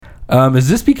Is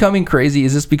this becoming crazy?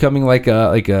 Is this becoming like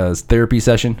a therapy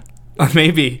session?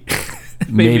 Maybe.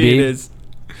 Maybe it is.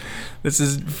 This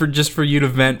is for you to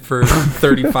vent for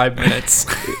 35 minutes.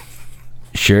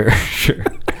 Sure.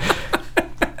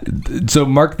 So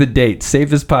mark the date. Save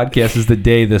this podcast as the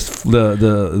day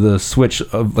the switch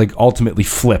of ultimately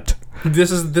flipped.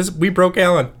 We broke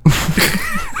Alan.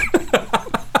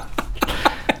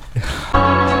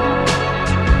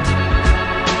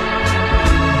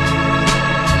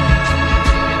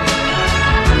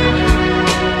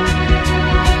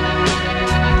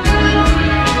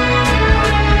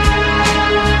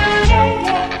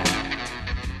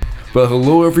 Well,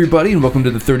 hello everybody, and welcome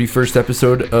to the 31st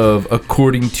episode of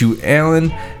According to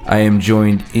Alan. I am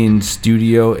joined in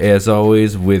studio, as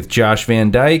always, with Josh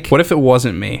Van Dyke. What if it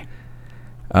wasn't me?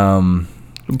 People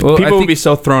would be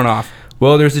so thrown off.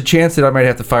 Well, there's a chance that I might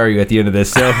have to fire you at the end of this,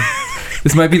 so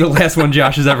this might be the last one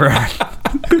Josh has ever had.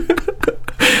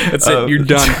 That's it. You're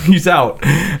done. He's out.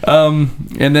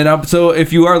 And then, so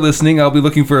if you are listening, I'll be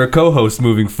looking for a co-host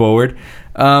moving forward.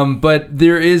 But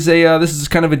there is this is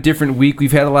kind of a different week.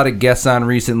 We've had a lot of guests on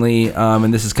recently,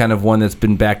 and this is kind of one that's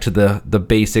been back to the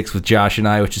basics with Josh and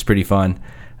I, which is pretty fun.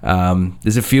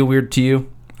 Does it feel weird to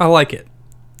you? I like it.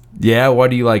 Yeah, what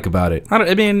do you like about it? I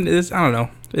don't know.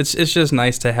 It's just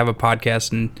nice to have a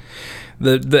podcast and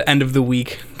the end of the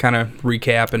week kind of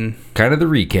recap and kind of the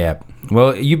recap.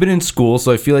 Well, you've been in school,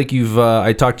 so I feel like you've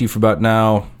I talked to you for about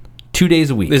now 2 days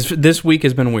a week. This week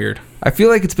has been weird. I feel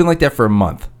like it's been like that for a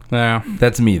month. Yeah.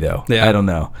 That's me, though. Yeah. I don't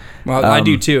know. Well, I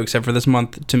do, too, except for this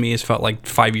month, to me, has felt like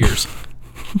 5 years.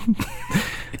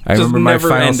 I remember my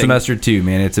final semester, too,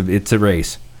 man. It's a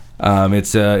race.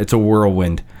 It's a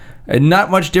whirlwind. And not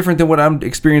much different than what I'm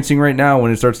experiencing right now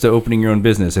when it starts to opening your own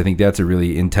business. I think that's a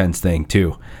really intense thing,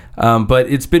 too. But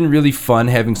it's been really fun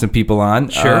having some people on.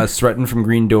 Sure. Stretton from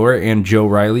Green Door and Joe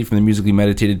Riley from the Musically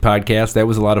Meditated podcast. That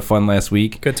was a lot of fun last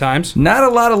week. Good times. Not a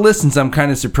lot of listens I'm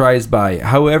kind of surprised by.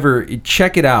 However,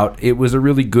 check it out. It was a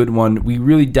really good one. We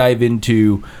really dive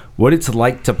into what it's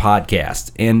like to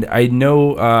podcast. And I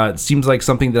know it seems like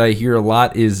something that I hear a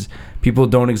lot is people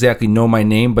don't exactly know my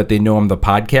name, but they know I'm the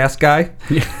podcast guy.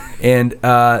 And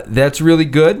that's really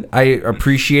good. I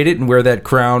appreciate it and wear that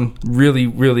crown really,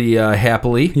 really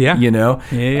happily. Yeah. You know?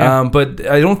 Yeah. But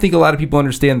I don't think a lot of people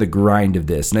understand the grind of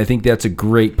this. And I think that's a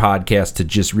great podcast to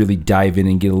just really dive in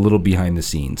and get a little behind the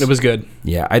scenes. It was good.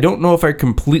 Yeah. I don't know if I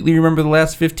completely remember the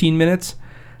last 15 minutes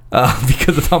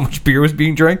because of how much beer was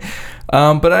being drank.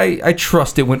 But I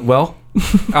trust it went well.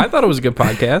 I thought it was a good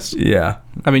podcast. Yeah.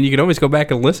 I mean, you can always go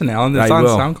back and listen, Alan. It's on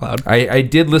SoundCloud. I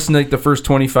did listen to the first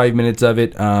 25 minutes of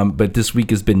it, but this week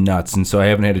has been nuts, and so I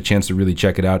haven't had a chance to really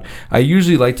check it out. I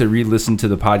usually like to re-listen to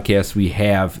the podcasts we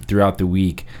have throughout the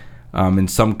week in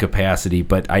some capacity,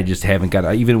 but I just haven't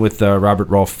got, even with Robert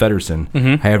Rolf Feddersen,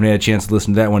 I haven't had a chance to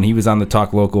listen to that one. He was on the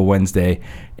Talk Local Wednesday,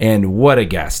 and what a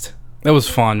guest. It was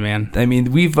fun, man. I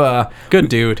mean, we've... good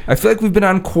dude. I feel like we've been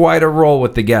on quite a roll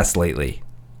with the guests lately.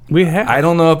 We have. I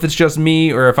don't know if it's just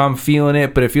me or if I'm feeling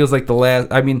it, but it feels like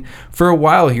for a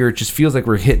while here, it just feels like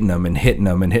we're hitting them and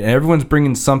everyone's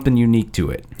bringing something unique to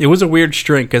it. It was a weird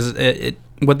string because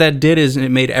what that did is it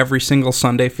made every single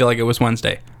Sunday feel like it was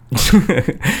Wednesday.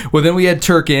 Well, then we had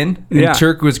Turk in, and yeah.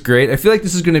 Turk was great. I feel like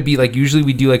this is going to be like, usually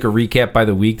we do like a recap by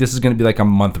the week. This is going to be like a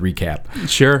month recap.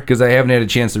 Sure. Because I haven't had a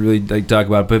chance to really talk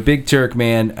about it. But Big Turk,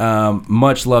 man,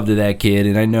 much love to that kid.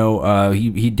 And I know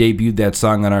he debuted that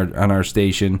song on our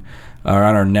station, or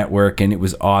on our network, and it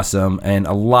was awesome. And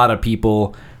a lot of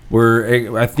people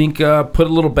were, I think, put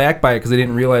a little back by it because they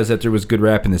didn't realize that there was good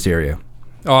rap in this area.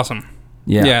 Awesome.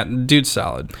 Yeah, dude's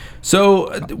solid. So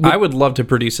I would love to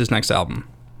produce his next album.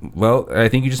 Well, I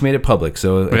think you just made it public,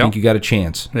 so I think you got a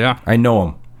chance. Yeah. I know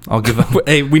him. I'll give him...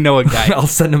 Hey, we know a guy. I'll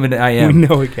send him an IM. We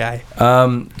know a guy.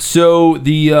 So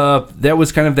that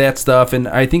was kind of that stuff, and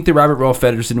I think the Robert Rolf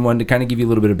Feddersen one, to kind of give you a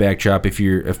little bit of backdrop if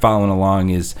you're following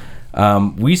along, is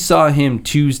we saw him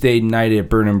Tuesday night at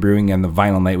Burnham Brewing on the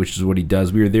Vinyl Night, which is what he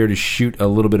does. We were there to shoot a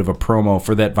little bit of a promo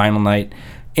for that Vinyl Night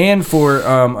and for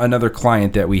another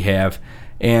client that we have.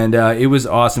 And it was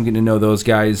awesome getting to know those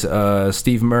guys.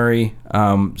 Steve Murray,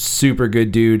 super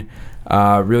good dude.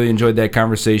 Really enjoyed that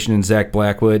conversation. And Zach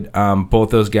Blackwood, both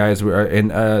those guys were.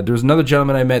 And there was another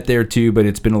gentleman I met there too, but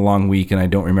it's been a long week and I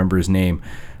don't remember his name.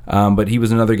 But he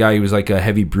was another guy who was like a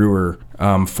heavy brewer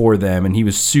for them, and he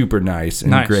was super nice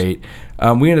and great.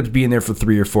 We ended up being there for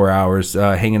 3 or 4 hours,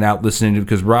 hanging out, listening to,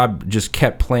 because Rob just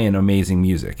kept playing amazing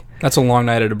music. That's a long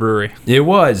night at a brewery. It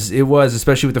was,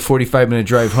 especially with the 45-minute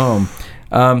drive home.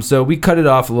 So we cut it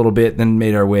off a little bit, then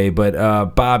made our way.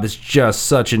 But Bob is just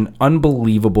such an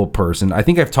unbelievable person. I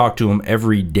think I've talked to him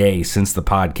every day since the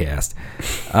podcast.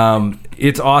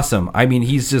 It's awesome. I mean,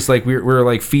 he's just like we're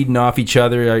like feeding off each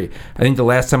other. I think the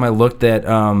last time I looked at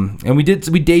and we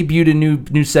debuted a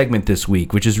new segment this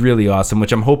week, which is really awesome.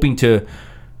 Which I'm hoping to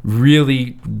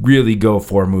really go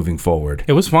for moving forward.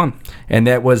 It was fun, and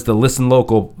that was the Listen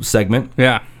Local segment.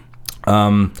 Yeah.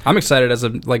 I'm excited as a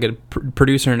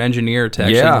producer and engineer to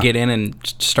actually get in and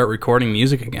start recording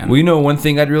music again. Well, you know, one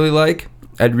thing I'd really like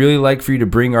for you to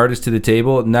bring artists to the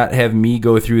table, not have me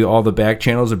go through all the back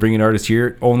channels of bringing artists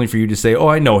here, only for you to say, "Oh,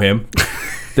 I know him."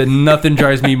 That nothing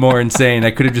drives me more insane.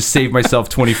 I could have just saved myself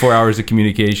 24 hours of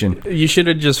communication. You should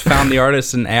have just found the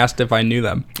artists and asked if I knew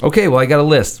them. Okay, well, I got a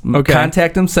list. Okay.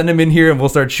 Contact them, send them in here, and we'll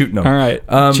start shooting them. All right.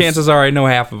 Chances are I know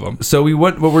half of them. So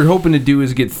what we're hoping to do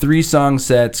is get 3 song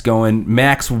sets going,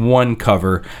 max 1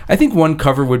 cover. I think 1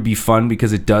 cover would be fun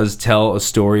because it does tell a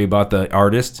story about the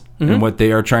artist and what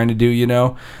they are trying to do, you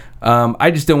know? I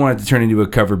just don't want it to turn into a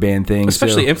cover band thing.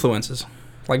 Especially influences.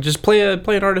 Like, just play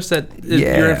an artist that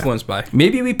you're influenced by.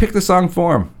 Maybe we pick the song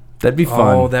for him. That'd be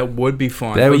fun. Oh, that would be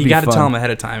fun. That would you be got to fun. tell him ahead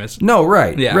of time.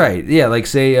 Right. Yeah. Yeah, like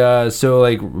say, Bob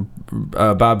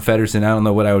Feddersen, I don't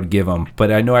know what I would give him,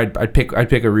 but I know I'd pick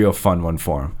a real fun one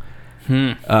for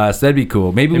him. So that'd be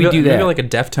cool. Maybe we do that. Maybe like a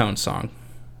Deftones song.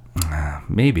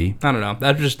 Maybe. I don't know.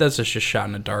 That's just a shot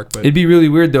in the dark. But it'd be really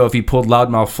weird, though, if he pulled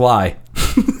Loudmouth Fly.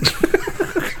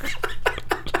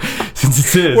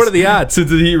 Since it is. What are the odds?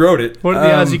 Since he wrote it. What are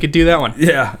the odds you could do that one?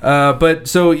 Yeah. But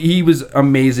so he was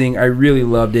amazing. I really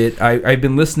loved it. I've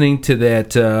been listening to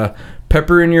that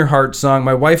Pepper in Your Heart song.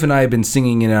 My wife and I have been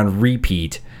singing it on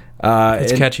repeat.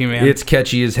 It's catchy, man. It's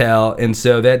catchy as hell. And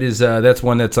so that's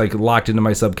one that's like locked into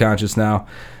my subconscious now.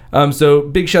 So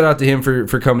big shout out to him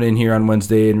for coming in here on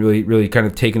Wednesday and really kind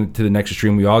of taking it to the next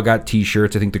extreme. We all got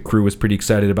T-shirts. I think the crew was pretty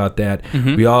excited about that.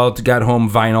 We all got home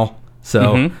vinyl.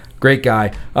 So great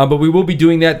guy. But we will be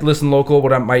doing that. Listen Local.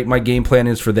 What my game plan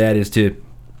is for that is to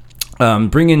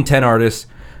bring in 10 artists,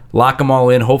 lock them all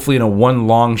in, hopefully in a 1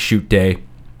 long shoot day.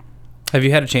 Have you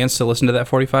had a chance to listen to that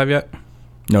 45 yet?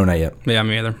 No, not yet. Yeah,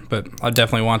 me either. But I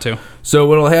definitely want to. So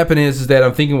what will happen is that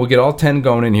I'm thinking we'll get all 10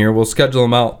 going in here. We'll schedule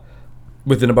them out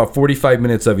within about 45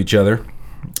 minutes of each other.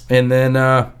 And then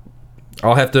I'll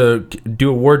have to do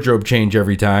a wardrobe change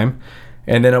every time.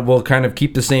 And then it will kind of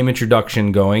keep the same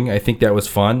introduction going. I think that was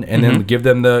fun. And then give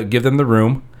them the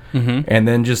room. And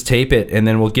then just tape it. And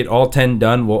then we'll get all 10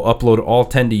 done. We'll upload all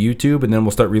 10 to YouTube. And then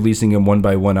we'll start releasing them one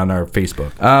by one on our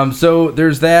Facebook. So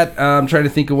there's that. I'm trying to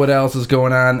think of what else is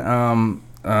going on.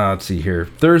 Let's see here.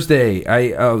 Thursday.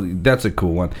 That's a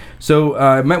cool one. So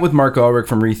I met with Mark Ulrich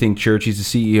from Rethink Church.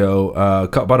 He's the CEO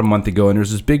about a month ago. And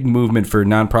there's this big movement for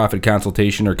nonprofit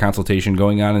consultation or consultation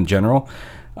going on in general.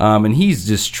 And he's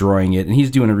destroying it, and he's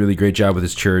doing a really great job with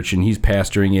his church, and he's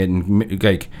pastoring it, and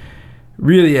like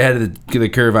really ahead of the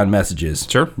curve on messages.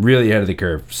 Sure, really ahead of the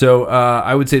curve. So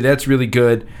I would say that's really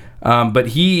good. But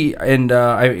he and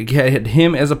I had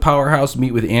him as a powerhouse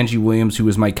meet with Angie Williams, who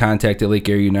was my contact at Lake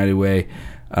Area United Way,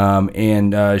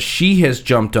 and she has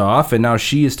jumped off, and now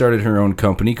she has started her own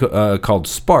company called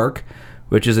Spark,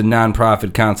 which is a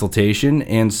nonprofit consultation.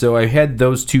 And so I had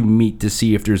those two meet to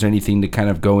see if there's anything to kind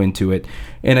of go into it.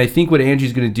 And I think what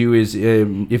Angie's going to do is,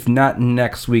 if not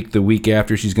next week, the week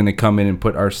after, she's going to come in and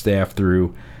put our staff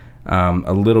through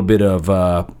a little bit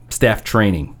of staff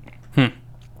training,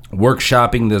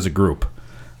 workshopping as a group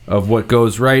of what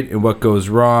goes right and what goes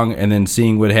wrong, and then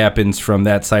seeing what happens from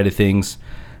that side of things.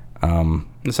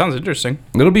 It sounds interesting.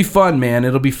 It'll be fun, man.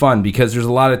 It'll be fun because there's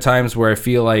a lot of times where I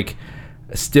feel like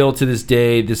still to this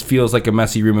day, this feels like a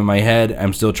messy room in my head.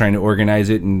 I'm still trying to organize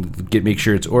it and make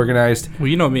sure it's organized. Well,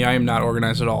 you know me, I am not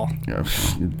organized at all.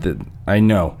 I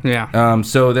know. Yeah.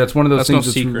 So that's one of those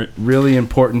things that's really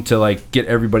important to like get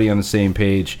everybody on the same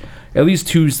page. At least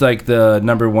who's like the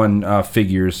number one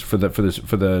figures for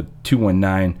the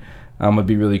 219 would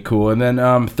be really cool. And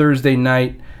then Thursday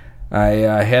night,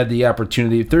 I had the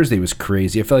opportunity. Thursday was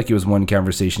crazy. I felt like it was one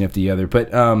conversation after the other,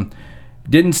 but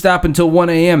didn't stop until 1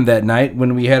 a.m. that night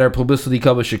when we had our Publicity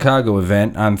Club of Chicago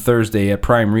event on Thursday at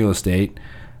Prime Real Estate.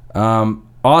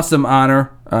 Awesome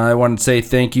honor. I want to say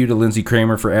thank you to Lindsay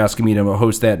Kramer for asking me to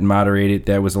host that and moderate it.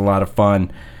 That was a lot of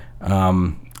fun.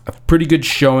 A pretty good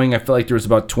showing. I felt like there was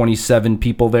about 27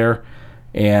 people there,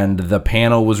 and the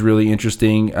panel was really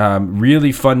interesting.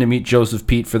 Really fun to meet Joseph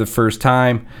Pete for the first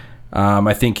time.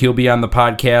 I think he'll be on the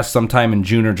podcast sometime in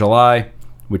June or July,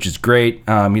 which is great.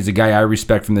 He's a guy I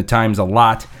respect from the Times a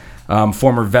lot.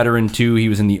 Former veteran, too. He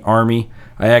was in the Army.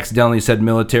 I accidentally said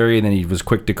military, and then he was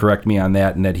quick to correct me on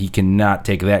that, and that he cannot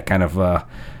take that kind of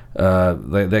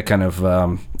that kind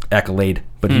of accolade.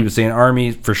 But he was saying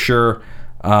Army for sure.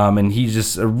 And he's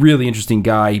just a really interesting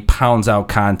guy. He pounds out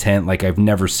content like I've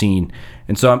never seen.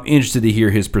 And so I'm interested to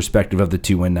hear his perspective of the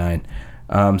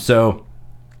 219. So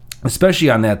especially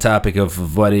on that topic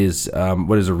of what is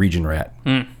a region rat.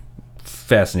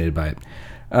 Fascinated by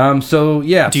it. So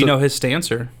yeah. Do you know his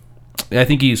stance, or? I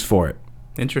think he's for it.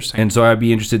 Interesting. And so I'd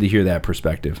be interested to hear that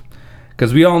perspective.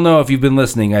 Because we all know, if you've been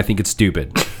listening, I think it's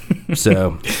stupid.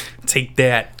 So take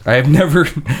that. I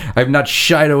have not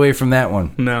shied away from that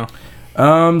one. No.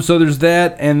 So there's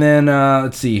that, and then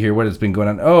let's see here what has been going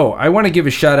on. Oh, I want to give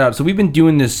a shout out. So we've been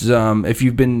doing this. If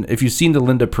you've seen the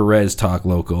Linda Perez Talk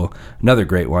Local, another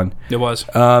great one. It was.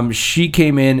 She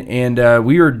came in, and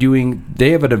we were doing.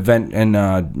 They have an event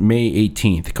on May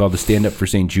 18th called the Stand Up for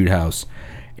St. Jude House,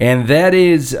 and that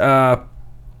is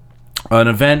an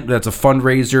event that's a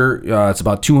fundraiser. It's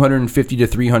about 250 to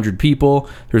 300 people.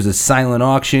 There's a silent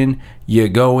auction. You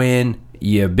go in.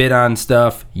 You bid on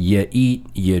stuff, you eat,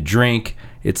 you drink.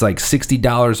 It's like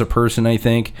 $60 a person, I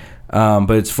think, but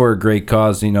it's for a great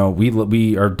cause. You know,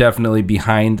 we are definitely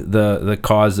behind the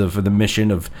cause of the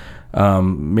mission of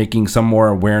making some more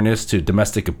awareness to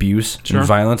domestic abuse and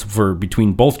violence for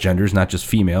between both genders, not just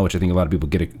female, which I think a lot of people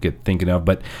get thinking of.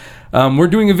 But we're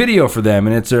doing a video for them,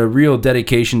 and it's a real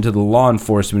dedication to the law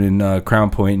enforcement in Crown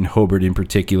Point and Hobart in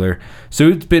particular. So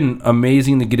it's been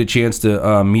amazing to get a chance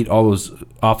to meet all those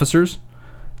officers.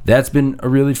 That's been a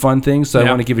really fun thing, so I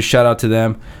want to give a shout out to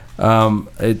them.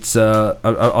 It's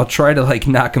I'll try to like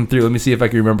knock them through. Let me see if I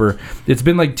can remember. It's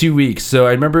been like 2 weeks, so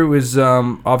I remember it was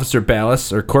Officer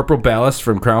Ballas or Corporal Ballas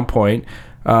from Crown Point.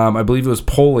 I believe it was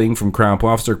Poling from Crown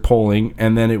Point, Officer Poling,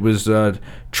 and then it was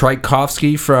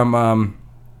Tchaikovsky from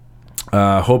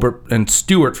Hobart and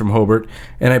Stewart from Hobart,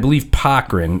 and I believe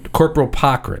Corporal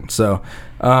Cochran. So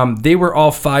they were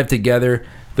all five together.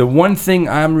 The one thing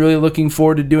I'm really looking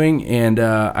forward to doing, and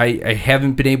I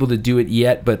haven't been able to do it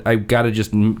yet, but I've got to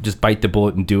just bite the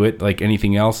bullet and do it like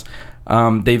anything else.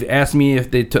 They've asked me if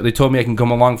they told me I can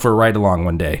come along for a ride along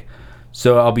one day.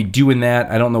 So I'll be doing that.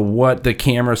 I don't know what the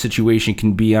camera situation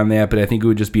can be on that, but I think it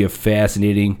would just be a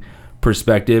fascinating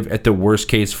perspective at the worst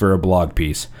case for a blog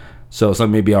piece. So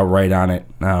maybe I'll write on it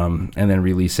and then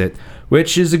release it,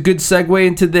 which is a good segue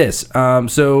into this.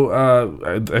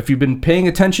 If you've been paying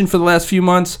attention for the last few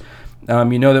months,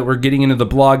 you know that we're getting into the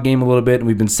blog game a little bit, and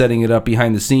we've been setting it up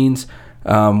behind the scenes.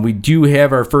 We do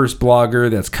have our first blogger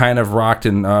that's kind of rocked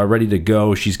and ready to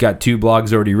go. She's got 2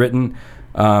 blogs already written.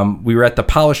 We were at the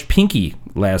Polished Pinky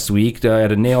last week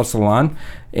at a nail salon,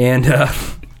 and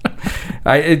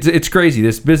it's crazy.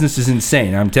 This business is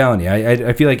insane. I'm telling you.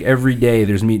 I feel like every day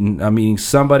I'm meeting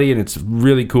somebody, and it's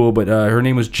really cool. But her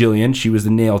name was Jillian. She was the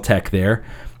nail tech there.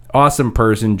 Awesome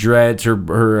person. Dreads.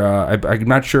 I'm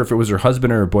not sure if it was her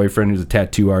husband or her boyfriend who's a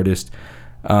tattoo artist.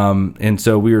 And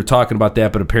so we were talking about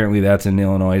that, but apparently that's in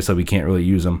Illinois, so we can't really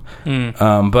use them.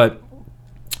 But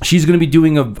she's going to be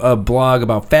doing a blog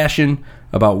about fashion,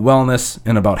 about wellness,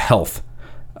 and about health.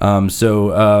 For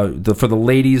the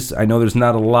ladies, I know there's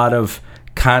not a lot of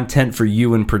content for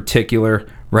you in particular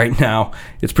right now.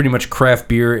 It's pretty much craft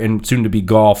beer and soon to be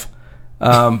golf.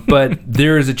 But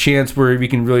there is a chance where we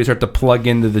can really start to plug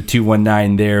into the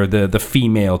 219 there, the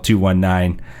female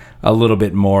 219 a little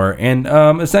bit more. And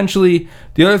essentially,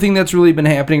 the other thing that's really been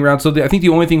happening around, I think the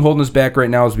only thing holding us back right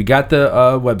now is we got the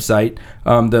website.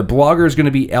 The blogger is going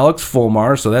to be Alex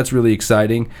Fulmar, so that's really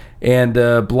exciting. And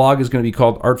the blog is going to be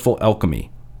called Artful Alchemy.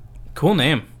 Cool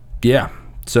name. Yeah.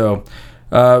 So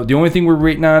the only thing we're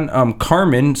waiting on,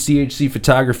 Carmen, CHC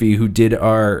Photography, who did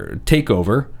our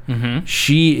takeover,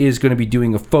 she is going to be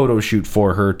doing a photo shoot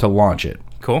for her to launch it.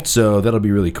 Cool. So that'll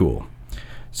be really cool.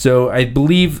 So I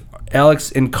believe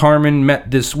Alex and Carmen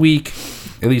met this week,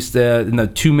 at least in the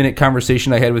 2-minute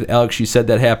conversation I had with Alex, she said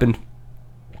that happened.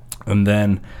 And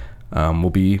then we'll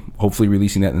be hopefully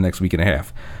releasing that in the next week and a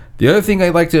half. The other thing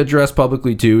I'd like to address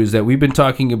publicly, too, is that we've been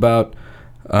talking about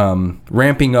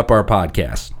ramping up our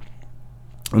podcast.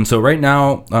 And so right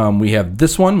now we have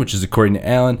this one, which is according to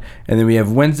Alan, and then we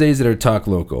have Wednesdays that are Talk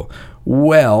Local.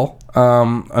 Well,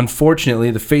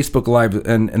 unfortunately, the Facebook Live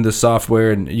and the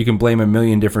software, and you can blame a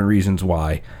million different reasons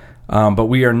why, but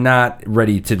we are not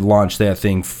ready to launch that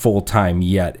thing full-time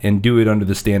yet and do it under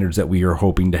the standards that we are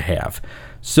hoping to have.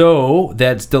 So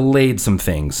that's delayed some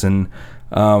things. And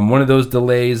one of those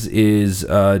delays is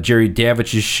Jerry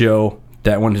Davich's show.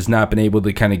 That one has not been able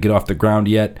to kind of get off the ground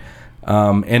yet.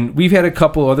 And we've had a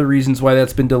couple other reasons why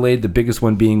that's been delayed. The biggest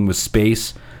one being with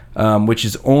space, which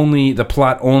is the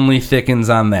plot only thickens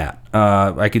on that.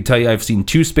 I could tell you I've seen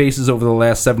 2 spaces over the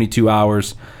last 72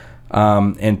 hours,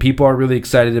 and people are really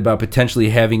excited about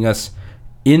potentially having us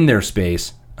in their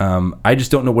space. I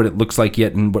just don't know what it looks like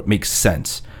yet and what makes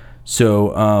sense.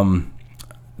 So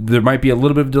there might be a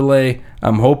little bit of delay.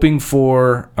 I'm hoping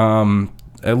for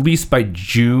at least by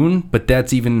June, but I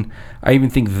even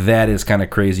think that is kind of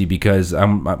crazy because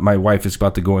my wife is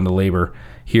about to go into labor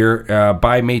here.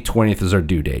 By May 20th is our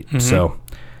due date. Mm-hmm. So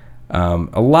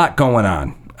a lot going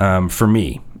on for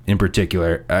me in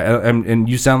particular. And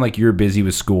you sound like you're busy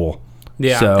with school.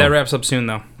 Yeah, so, that wraps up soon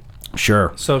though.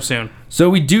 Sure. So soon. So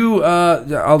we do,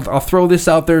 I'll throw this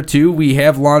out there too. We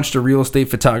have launched a real estate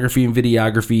photography and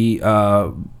videography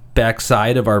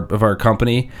backside of our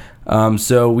company.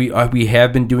 So we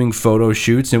have been doing photo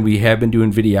shoots and we have been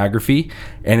doing videography,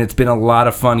 and it's been a lot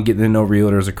of fun getting to know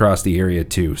realtors across the area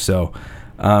too. So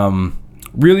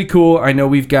really cool. I know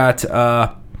we've got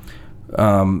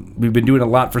we've been doing a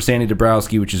lot for Sandy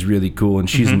Dabrowski, which is really cool, and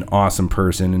she's an awesome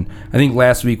person. And I think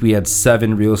last week we had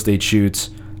 7 real estate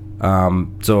shoots.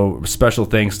 So special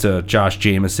thanks to Josh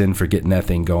Jameson for getting that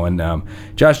thing going.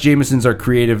 Josh Jameson's our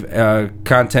creative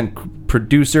content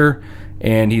producer,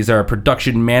 and he's our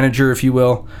production manager, if you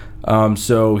will.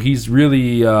 So he's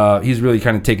really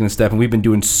kind of taken a step, and we've been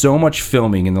doing so much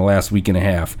filming in the last week and a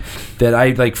half that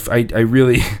I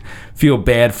really feel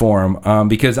bad for him,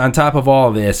 because on top of all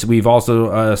of this, we've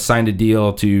also signed a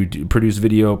deal to produce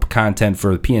video content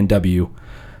for the PNW.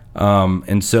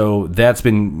 And so that's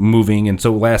been moving. And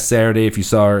so last Saturday, if you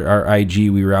saw our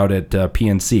IG, we were out at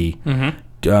PNC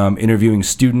interviewing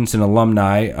students and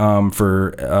alumni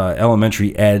for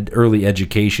elementary early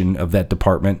education of that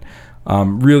department.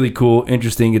 Really cool,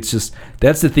 interesting. It's just,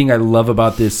 that's the thing I love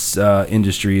about this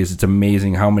industry, is it's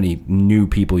amazing how many new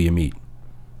people you meet.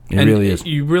 It really is.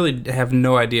 You really have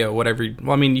no idea well,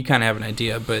 I mean, you kind of have an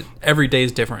idea, but every day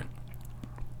is different.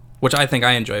 Which I think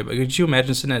I enjoy, but could you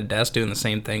imagine sitting at a desk doing the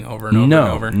same thing over and over and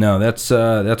over? No, that's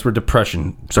where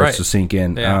depression starts to sink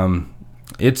in. Yeah.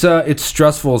 It's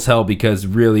stressful as hell because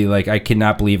really, like, I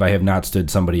cannot believe I have not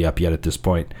stood somebody up yet at this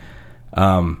point.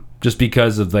 Just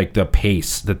because of like the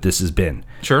pace that this has been.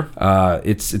 Sure.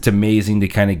 It's amazing to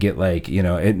kind of get like,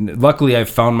 and luckily I've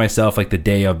found myself like the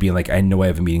day of being like, I know I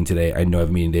have a meeting today.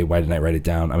 Why didn't I write it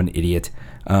down? I'm an idiot.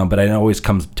 But it always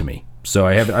comes to me. So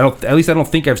I don't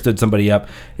think I've stood somebody up.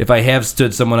 If I have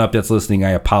stood someone up that's listening,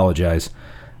 I apologize.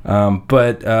 Yeah.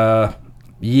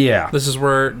 This is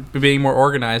where being more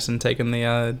organized and taking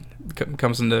the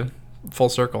comes into full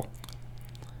circle.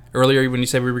 Earlier when you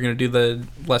said we were going to do the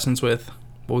lessons with,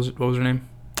 what was her name?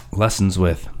 Lessons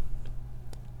with.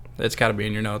 It's got to be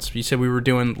in your notes. You said we were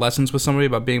doing lessons with somebody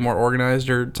about being more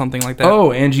organized or something like that.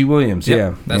 Oh, Angie Williams. Yep.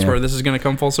 Yeah. That's where this is going to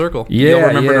come full circle. Yeah. You'll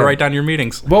remember to write down your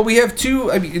meetings. Well, we have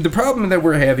two. I mean, the problem that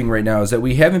we're having right now is that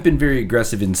we haven't been very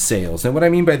aggressive in sales. And what I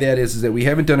mean by that is that we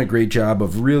haven't done a great job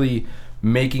of really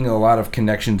making a lot of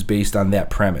connections based on that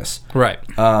premise. Right.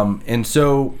 And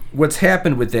so what's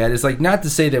happened with that is, like, not to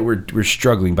say that we're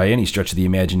struggling by any stretch of the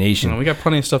imagination. No, we got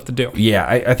plenty of stuff to do. Yeah,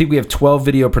 I think we have 12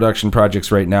 video production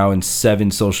projects right now and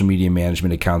 7 social media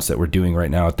management accounts that we're doing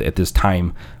right now at this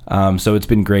time. So it's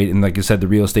been great. And like I said, the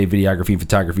real estate videography and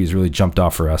photography has really jumped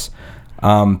off for us.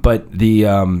 But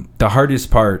the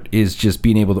hardest part is just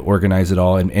being able to organize it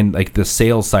all. And like the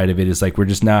sales side of it is like,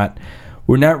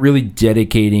 we're not really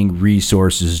dedicating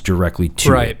resources directly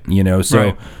to it,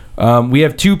 So we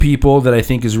have 2 people that I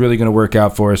think is really going to work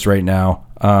out for us right now.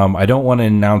 I don't want to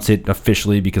announce it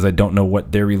officially because I don't know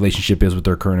what their relationship is with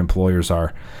their current employers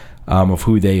are, of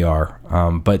who they are.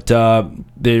 But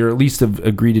they at least have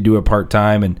agreed to do it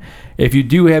part-time. And if you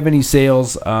do have any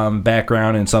sales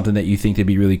background and something that you think would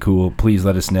be really cool, please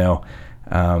let us know.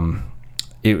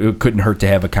 It couldn't hurt to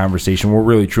have a conversation. We're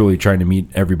really, truly trying to meet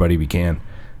everybody we can.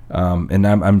 And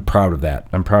I'm proud of that.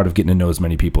 I'm proud of getting to know as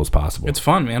many people as possible. It's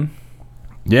fun, man.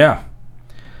 Yeah.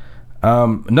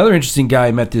 Another interesting guy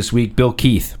I met this week, Bill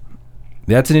Keith.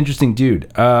 That's an interesting dude.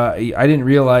 I didn't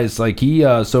realize, like, he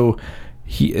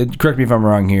correct me if I'm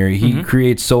wrong here, he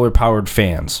creates solar powered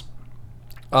fans.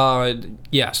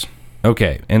 Yes.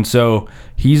 Okay. And so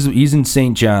he's in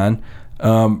St. John.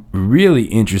 Really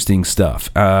interesting stuff.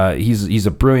 He's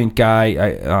a brilliant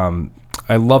guy.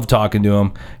 I love talking to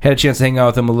him. Had a chance to hang out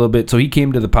with him a little bit. So he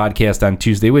came to the podcast on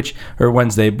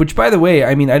Wednesday, which, by the way,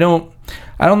 I mean, I don't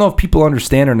know if people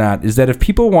understand or not, is that if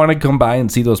people want to come by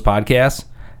and see those podcasts,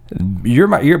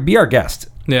 be our guest.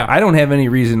 Yeah. I don't have any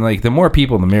reason, like, the more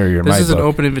people, the merrier. This is an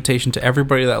open invitation to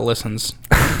everybody that listens.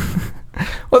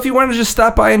 Well, if you want to just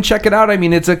stop by and check it out, I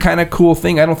mean, it's a kind of cool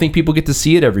thing. I don't think people get to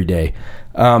see it every day.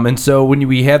 And so when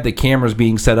we have the cameras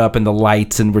being set up and the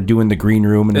lights and we're doing the green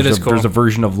room and there's a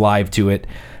version of live to it,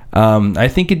 I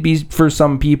think for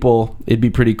some people, it'd be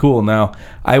pretty cool. Now,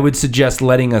 I would suggest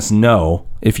letting us know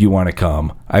if you want to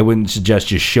come. I wouldn't suggest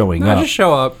just showing up. Just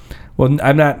show up. Well,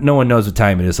 I'm not. No one knows what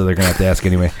time it is, so they're gonna have to ask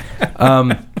anyway.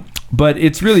 But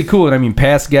it's really cool, and I mean,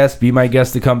 past guests, be my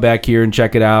guest to come back here and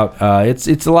check it out.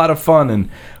 It's a lot of fun, and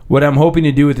what I'm hoping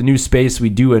to do with the new space we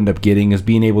do end up getting is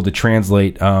being able to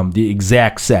translate the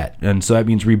exact set, and so that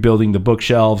means rebuilding the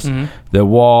bookshelves, the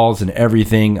walls, and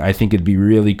everything. I think it'd be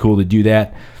really cool to do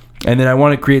that, and then I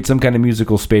want to create some kind of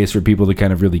musical space for people to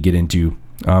kind of really get into,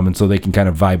 and so they can kind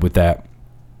of vibe with that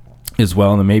as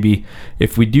well. And then maybe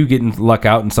if we do get luck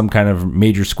out in some kind of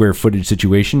major square footage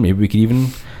situation, maybe we could even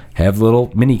have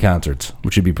little mini concerts,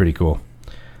 which would be pretty cool.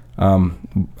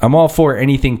 I'm all for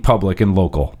anything public and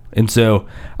local. And so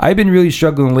I've been really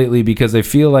struggling lately because I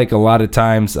feel like a lot of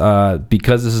times,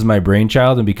 because this is my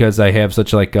brainchild and because I have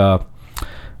such like, I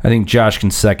think Josh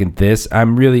can second this,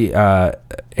 I'm really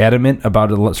adamant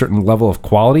about a certain level of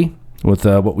quality with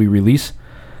what we release.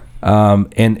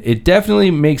 And it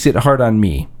definitely makes it hard on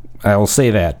me. I will say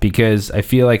that because I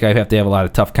feel like I have to have a lot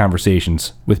of tough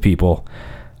conversations with people.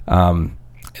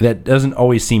 That doesn't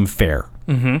always seem fair.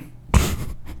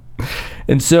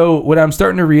 And so what I'm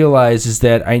starting to realize is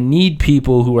that I need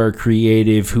people who are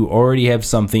creative, who already have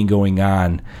something going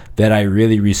on that I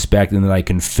really respect and that I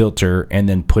can filter and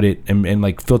then put it and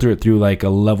like filter it through like a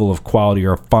level of quality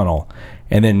or a funnel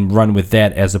and then run with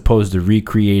that as opposed to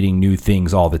recreating new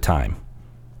things all the time.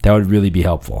 That would really be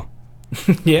helpful.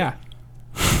 Yeah.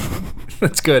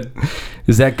 That's good.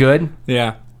 Is that good?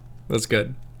 Yeah. That's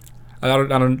good. I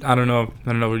don't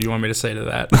know what you want me to say to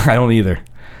that. I don't either.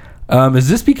 Is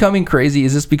this becoming crazy?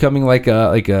 Is this becoming like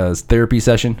a therapy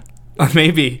session?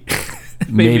 Maybe.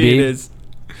 Maybe it is.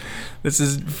 This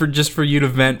is for you to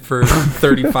vent for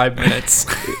 35 minutes.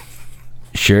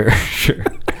 Sure.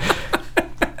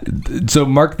 So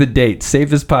mark the date.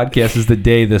 Save this podcast as the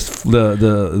day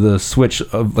the switch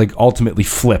of like ultimately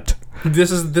flipped.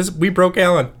 We broke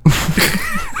Alan.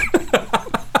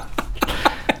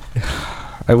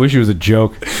 I wish it was a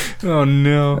joke. Oh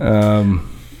no.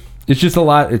 It's just a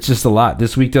lot.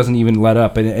 This week doesn't even let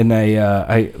up, and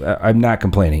I'm not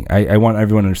complaining. I want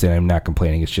everyone to understand I'm not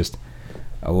complaining. It's just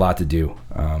a lot to do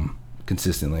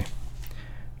consistently,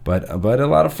 but a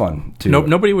lot of fun too. Nope,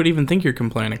 nobody would even think you're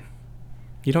complaining.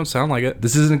 You don't sound like it.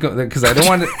 This isn't because I don't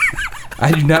want to.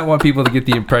 I do not want people to get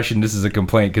the impression this is a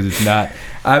complaint because it's not.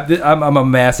 I'm a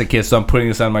masochist, so I'm putting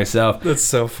this on myself. That's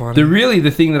so funny.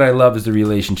 The thing that I love is the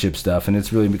relationship stuff, and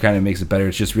it's really kind of makes it better.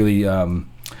 It's just really.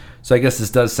 So I guess this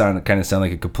does sound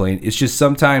like a complaint. It's just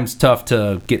sometimes tough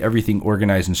to get everything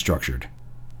organized and structured.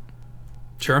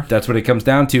 Sure. That's what it comes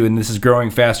down to, and this is growing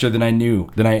faster than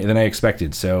I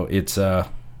expected. So it's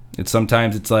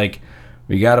sometimes it's like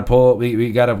we got a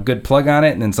good plug on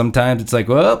it, and then sometimes it's like,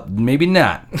 well, maybe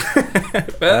not.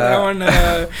 that one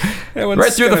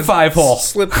right through the 5-hole.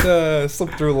 Slipped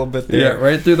through a little bit there. Yeah,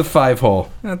 right through the 5-hole.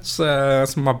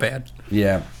 That's my bad.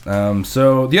 Yeah.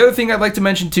 So the other thing I'd like to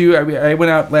mention too, I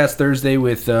went out last Thursday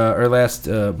with that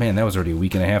was already a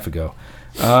week and a half ago.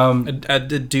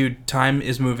 Dude, time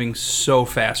is moving so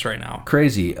fast right now.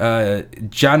 Crazy.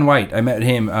 John White, I met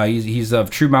him. He's of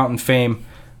True Mountain fame.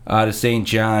 To St.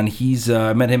 John.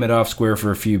 I met him at Off Square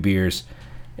for a few beers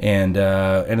and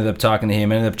ended up talking to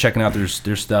him, ended up checking out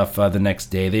their stuff the next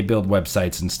day. They build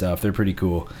websites and stuff. They're pretty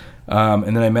cool.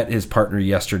 And then I met his partner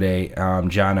yesterday,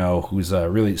 Jono, who's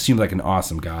really seemed like an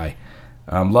awesome guy.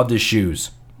 Loved his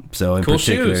shoes. So in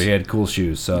particular, he had cool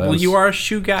shoes. So you are a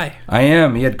shoe guy. I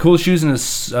am. He had cool shoes and a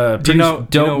pretty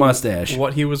dope mustache.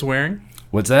 What he was wearing?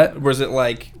 What's that? Was it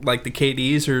like the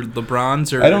KDs or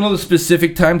LeBrons or? I don't know the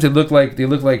specific times. They look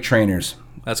like trainers.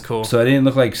 That's cool. So they didn't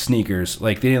look like sneakers.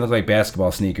 Like they didn't look like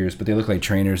basketball sneakers, but they looked like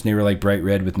trainers. And they were like bright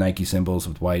red with Nike symbols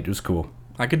with white. It was cool.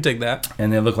 I could dig that.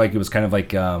 And they looked like it was kind of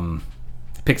like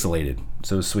pixelated.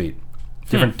 So it was sweet.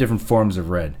 Different forms of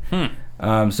red.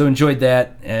 So enjoyed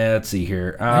that. Let's see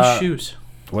here. Nice shoes.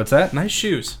 What's that? Nice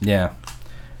shoes. Yeah.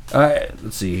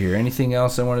 Let's see here. Anything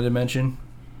else I wanted to mention?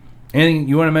 Anything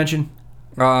you want to mention?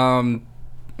 I'm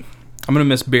gonna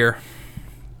miss beer.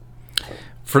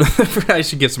 I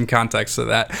should give some context to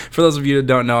that. For those of you that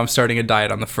don't know, I'm starting a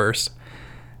diet on the 1st,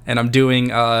 and I'm doing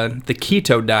the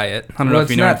keto diet. I don't know if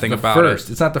you know anything about it.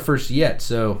 It's not the 1st yet,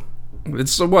 so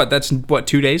it's what? That's what,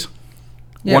 2 days?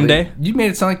 Yeah, 1 day? You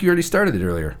made it sound like you already started it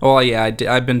earlier. Oh yeah,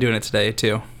 I've been doing it today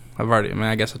too.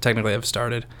 I guess I technically have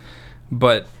started,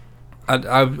 but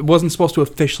I wasn't supposed to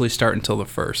officially start until the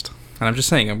 1st, and I'm just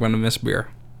saying I'm going to miss beer.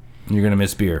 You're going to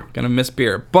miss beer. Gonna miss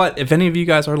beer. But if any of you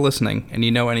guys are listening and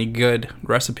you know any good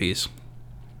recipes,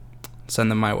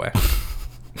 send them my way.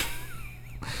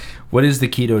 What is the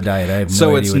keto diet? I have no idea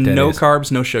So it's what that no is.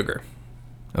 carbs, no sugar.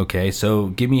 Okay, so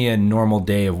give me a normal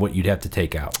day of what you'd have to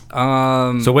take out.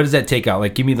 So what does that take out?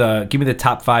 Like, give me the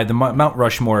top 5, the Mount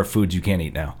Rushmore of foods you can't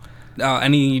eat now.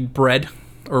 Any bread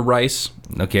or rice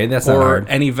Okay, that's not or hard.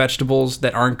 any vegetables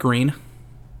that aren't green.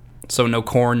 So no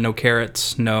corn, no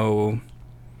carrots, no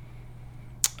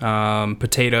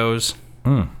potatoes,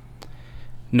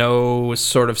 no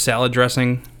sort of salad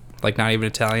dressing, like not even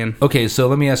Italian. Okay, so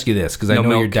let me ask you this, because I No know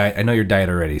your milk. diet. I know your diet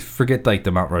already. Forget like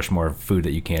the Mount Rushmore of food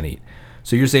that you can't eat.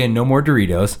 So you're saying no more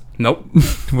Doritos. Nope.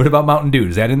 What about Mountain Dew?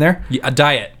 Is that in there? Yeah, a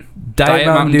diet. Diet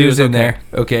Mountain Dew is in okay. there.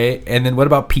 Okay, and then what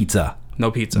about pizza? No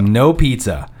pizza. No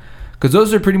pizza. Because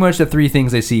those are pretty much the three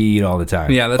things I see you eat all the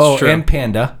time. Yeah, that's true. And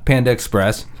Panda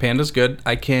Express. Panda's good.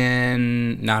 I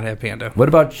can not have Panda. What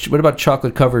about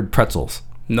chocolate covered pretzels?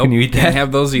 Nope. Can you eat that? Can't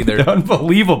have those either.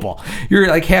 Unbelievable. You're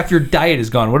like half your diet is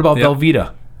gone. What about Yep.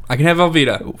 Velveeta? I can have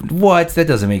Velveeta. What?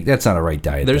 That's not a right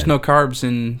diet. There's then. no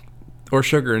carbs or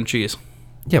sugar in cheese.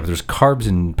 Yeah, but there's carbs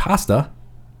in pasta.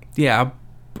 Yeah,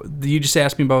 but you just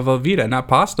asked me about Velveeta, not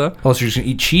pasta. Oh, so you're just gonna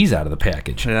eat cheese out of the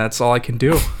package. And that's all I can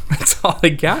do. That's all I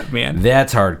got, man.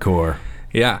 That's hardcore.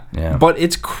 Yeah. Yeah. But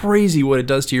it's crazy what it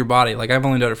does to your body. Like, I've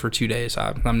only done it for 2 days.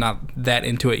 I'm not that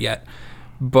into it yet.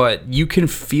 But you can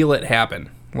feel it happen.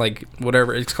 Like,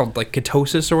 whatever. It's called, like,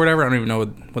 ketosis or whatever. I don't even know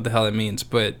what the hell that means.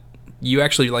 But you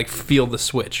actually, like, feel the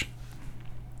switch.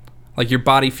 Like, your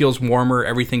body feels warmer.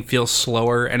 Everything feels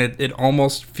slower. And it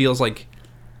almost feels like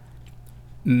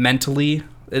mentally...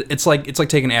 It's like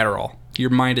taking Adderall. Your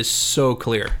mind is so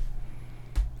clear.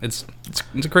 It's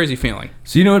a crazy feeling.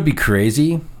 So you know what'd be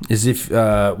crazy is if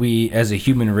we, as a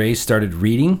human race, started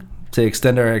reading to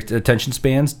extend our attention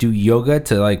spans, do yoga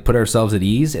to like put ourselves at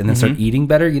ease, and then start eating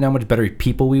better. You know how much better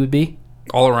people we would be.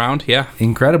 All around, yeah.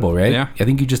 Incredible, right? Yeah. I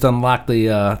think you just unlocked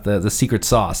the secret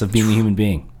sauce of being a human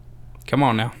being. Come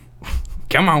on now.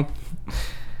 Come on.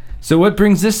 So what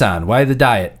brings this on? Why the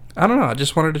diet? I don't know. I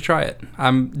just wanted to try it.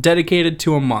 I'm dedicated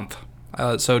to a month.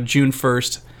 So June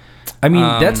 1st. I mean,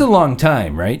 that's a long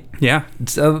time, right? Yeah.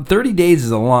 30 days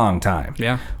is a long time.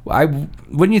 Yeah.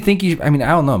 Wouldn't you think I mean, I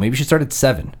don't know. Maybe you should start at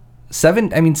 7. 7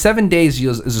 days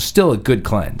is still a good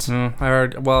cleanse.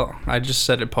 I just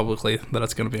said it publicly that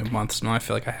it's going to be a month, so now I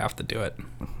feel like I have to do it.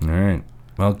 All right.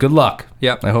 Well, good luck.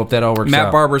 Yep. I hope that all works out.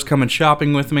 Matt Barber's coming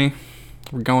shopping with me.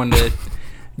 We're going to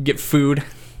get food.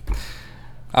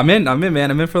 I'm in,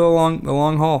 man. I'm in for the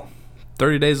long haul.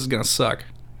 30 days is going to suck.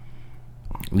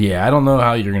 Yeah, I don't know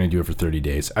how you're going to do it for 30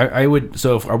 days. I would.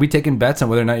 So, are we taking bets on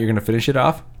whether or not you're going to finish it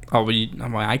off? Oh, but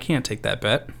I can't take that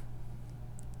bet.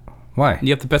 Why?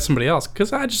 You have to bet somebody else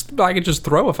because I could just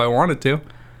throw if I wanted to.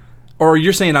 Or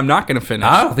you're saying I'm not going to finish?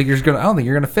 I don't think you're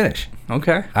going to finish.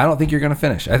 Okay. I don't think you're going to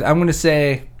finish. I'm going to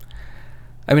say.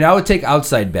 I mean, I would take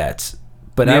outside bets,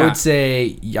 but I Yeah. would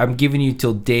say I'm giving you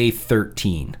till day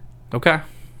 13. Okay.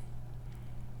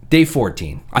 Day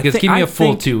 14. Because give me a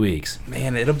full 2 weeks.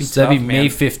 Man, it'll be So tough, that'd be May man.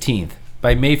 15th.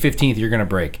 By May 15th, you're going to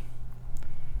break.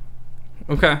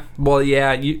 Okay. Well,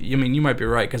 yeah, you might be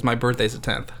right because my birthday's the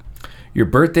 10th. Your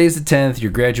birthday's the 10th,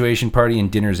 your graduation party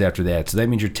and dinner's after that. So that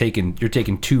means you're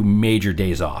taking 2 major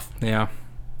days off. Yeah.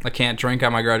 I can't drink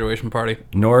on my graduation party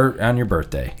Nor on your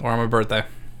birthday. or on my birthday.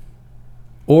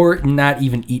 Or not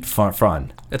even eat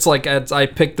fun. It's like I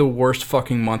picked the worst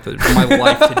fucking month of my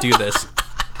life to do this.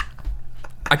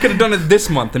 I could have done it this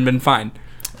month and been fine.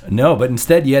 No, but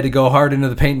instead you had to go hard into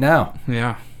the paint now.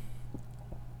 Yeah.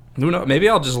 Who knows? Maybe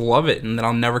I'll just love it and then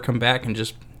I'll never come back and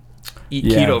just eat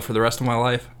Yeah. keto for the rest of my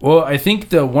life. Well, I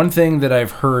think the one thing that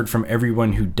I've heard from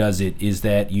everyone who does it is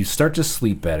that you start to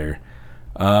sleep better.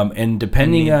 And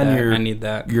depending on I need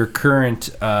that. your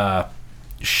current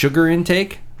sugar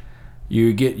intake,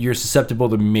 you're susceptible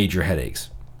to major headaches.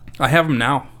 I have them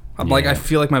now. I Yeah.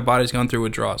 feel like my body's going through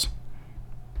withdrawals.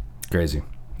 Crazy.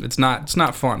 It's not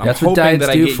fun. That's I'm what hoping diets that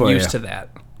I do get for used you. to that.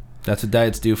 That's what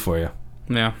diets do for you.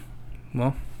 Yeah.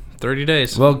 Well, 30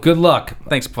 days. Well, good luck.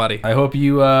 Thanks, buddy. I hope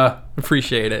you.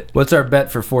 Appreciate it. What's our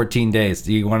bet for 14 days?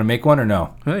 Do you want to make one or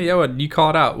no? Yeah, what you call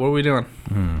it out. What are we doing?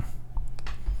 I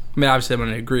mean, obviously, I'm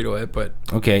going to agree to it, but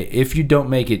Okay, if you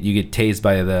don't make it, you get tased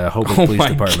by the Hoboken Oh Police my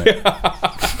Department.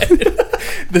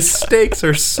 the stakes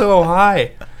are so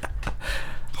high.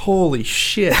 Holy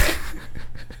shit.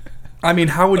 I mean,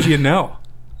 how would you know?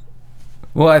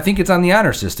 Well, I think it's on the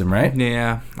honor system, right?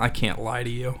 Yeah, I can't lie to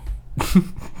you.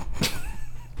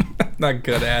 Not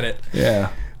good at it.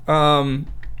 Yeah.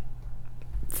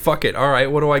 Fuck it. All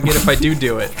right, what do I get if I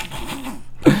do it?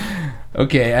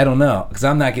 Okay, I don't know, because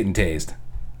I'm not getting tased.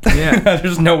 Yeah.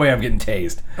 There's no way I'm getting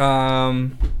tased. I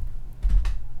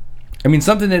mean,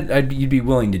 something that you'd be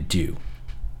willing to do.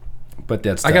 But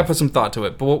that's I got to tough. put some thought to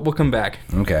it, but we'll come back.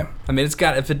 Okay. I mean, it's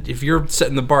got if you're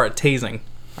setting the bar at tasing,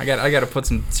 I got to put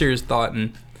some serious thought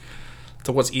into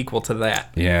what's equal to that.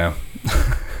 Yeah.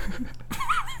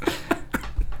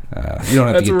 You don't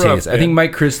have That's to get rough, tased. I man. think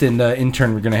Mike Kristen, the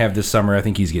intern we're going to have this summer, I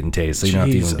think he's getting tased, so you don't have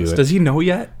to even do it. Does he know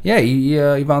yet? Yeah,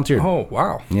 he volunteered. Oh,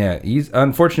 wow. Yeah, he's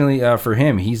unfortunately for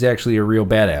him, he's actually a real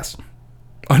badass.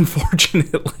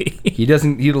 Unfortunately. He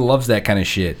loves that kind of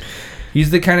shit.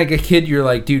 He's the kind of kid you're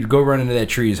like, dude, go run into that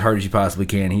tree as hard as you possibly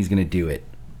can. He's going to do it.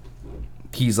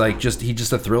 He's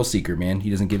just a thrill seeker, man. He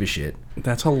doesn't give a shit.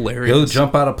 That's hilarious. He'll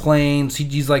jump out of planes.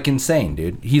 He's like insane,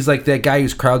 dude. He's like that guy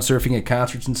who's crowd surfing at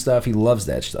concerts and stuff. He loves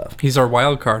that stuff. He's our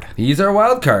wild card. He's our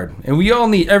wild card, and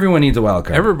everyone needs a wild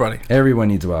card. Everyone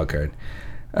needs a wild card.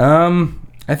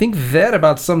 I think that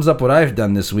about sums up what I've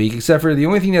done this week, except for the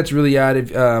only thing that's really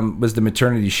odd was the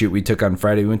maternity shoot we took on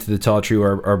Friday. We went to the Tall Tree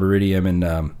Arboretum,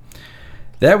 and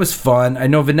that was fun. I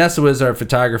know Vanessa was our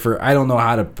photographer. I don't know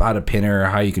how to pin her or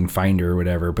how you can find her or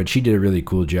whatever, but she did a really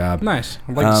cool job. Nice.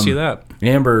 I'd like to see that.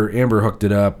 Amber hooked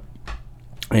it up,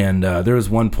 and there was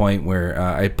one point where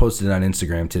I posted it on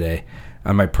Instagram today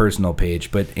on my personal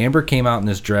page, but Amber came out in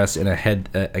this dress and a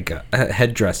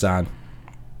headdress on.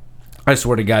 I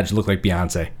swear to God, she looked like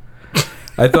Beyonce.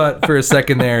 I thought for a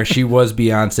second there she was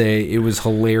Beyonce. It was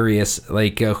hilarious.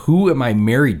 Like, who am I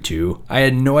married to? I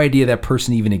had no idea that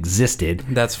person even existed.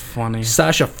 That's funny.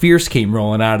 Sasha Fierce came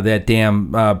rolling out of that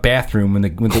damn bathroom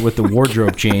with the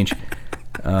wardrobe change.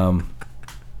 I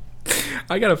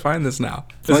gotta find this now.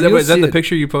 Well, is that the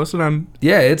picture you posted on?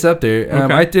 Yeah, it's up there.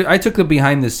 Okay. I took the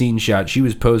behind the scenes shot. She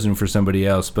was posing for somebody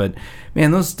else, but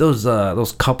man,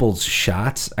 those couples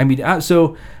shots. I mean,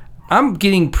 so I'm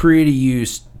getting pretty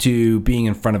used to being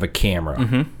in front of a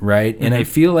camera, right? And I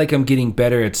feel like I'm getting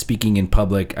better at speaking in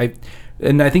public. I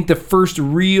think the first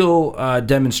real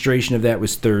demonstration of that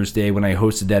was Thursday when I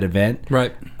hosted that event.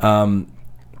 Right.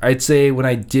 I'd say when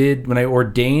I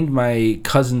ordained my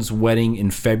cousin's wedding in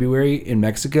February in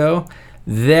Mexico,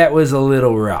 that was a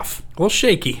little rough. A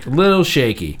little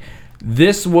shaky.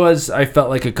 This was, I felt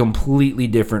like a completely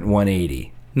different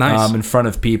 180. Nice. In front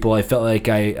of people. I felt like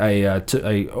I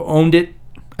owned it.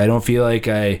 I don't feel like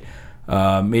I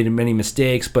made many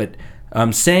mistakes, but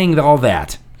saying all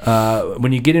that,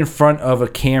 when you get in front of a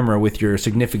camera with your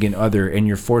significant other and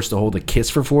you're forced to hold a kiss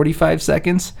for 45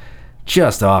 seconds,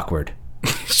 just awkward.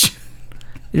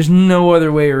 There's no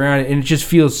other way around it, and it just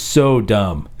feels so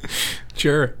dumb.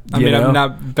 Sure. I've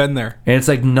not been there. And it's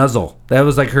like nuzzle. That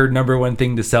was like her number one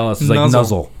thing to sell us. It's like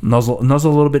nuzzle a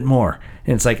little bit more.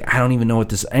 And it's like, I don't even know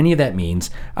what any of that means.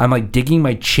 I'm like digging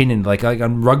my chin in, like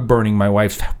I'm rug burning my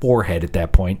wife's forehead at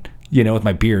that point, with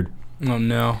my beard. Oh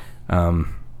no.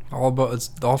 It's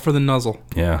all for the nuzzle.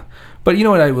 Yeah. But you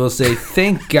know what I will say?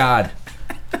 Thank God.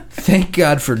 Thank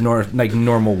God for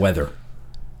normal weather.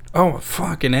 Oh,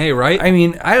 fucking A, right? I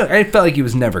mean, I felt like it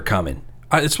was never coming.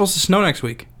 It's supposed to snow next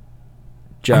week.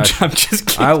 Josh, I'm just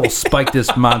kidding. I will spike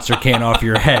this monster can off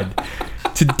your head.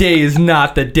 Today is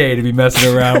not the day to be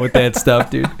messing around with that stuff,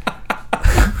 dude.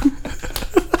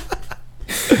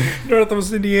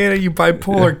 Northwest Indiana, you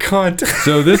bipolar cunt.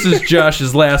 So this is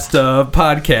Josh's last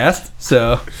podcast.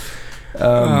 So,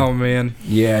 oh man,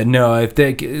 yeah, no, I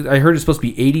heard it's supposed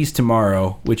to be 80s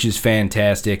tomorrow, which is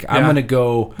fantastic. Yeah. I'm gonna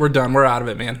go. We're done. We're out of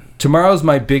it, man. Tomorrow's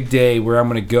my big day where I'm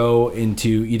gonna go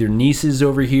into either Niece's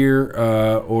over here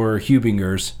or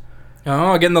Hubinger's.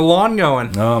 Oh, getting the lawn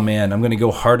going. Oh man, I'm gonna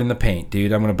go hard in the paint,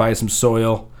 dude. I'm gonna buy some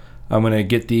soil. I'm gonna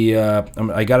get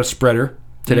I got a spreader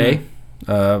today.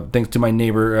 Thanks to my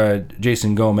neighbor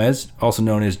Jason Gomez, also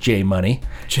known as J Money.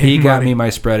 He got me my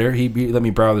spreader. He let me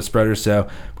borrow the spreader, so I'm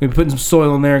gonna be putting some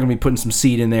soil in there. I'm gonna be putting some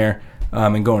seed in there,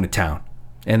 and going to town.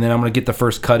 And then I'm gonna get the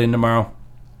first cut in tomorrow.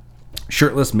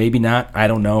 Shirtless, maybe not. I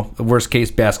don't know. Worst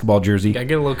case, basketball jersey. Gotta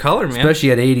get a little color, man.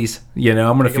 Especially at 80s.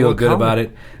 I'm gonna feel good about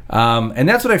it. And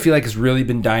that's what I feel like has really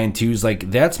been dying too. Is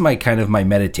like that's my kind of my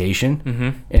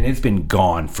meditation, and it's been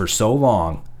gone for so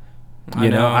long. I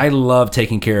know. I love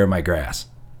taking care of my grass.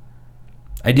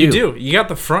 I do. You do. You got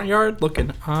the front yard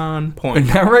looking on point.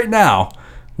 Not right now.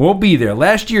 We'll be there.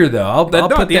 Last year, though, I'll put that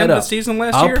up. At the end of the season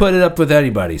last year? I'll put it up with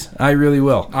anybody's. I really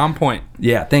will. On point.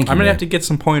 Yeah, thank you. I'm going to have to get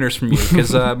some pointers from you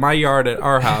because my yard at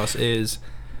our house is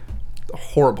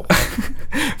horrible.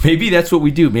 Maybe that's what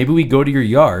we do. Maybe we go to your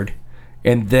yard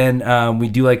and then we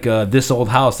do like This Old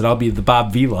House, and I'll be the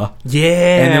Bob Vila.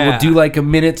 Yeah. And then we'll do like a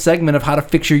minute segment of how to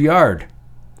fix your yard.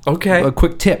 Okay. A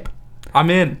quick tip. I'm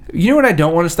in. You know what I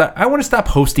don't want to stop? I want to stop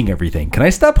hosting everything. Can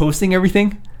I stop hosting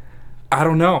everything? I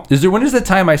don't know. When is the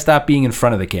time I stop being in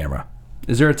front of the camera?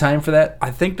 Is there a time for that?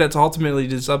 I think that's ultimately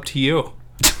just up to you.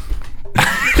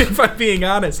 If I'm being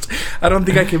honest, I don't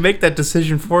think I can make that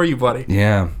decision for you, buddy.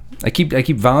 Yeah. I keep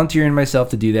volunteering myself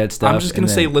to do that stuff. I'm just going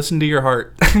to say listen to your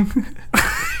heart.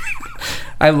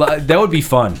 That would be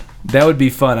fun. That would be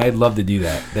fun. I'd love to do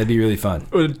that. That'd be really fun.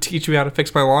 Would it teach me how to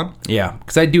fix my lawn? Yeah,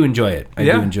 because I do enjoy it. I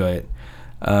do enjoy it.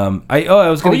 I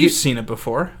was going to. You've seen it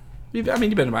before. You've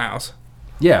been to my house.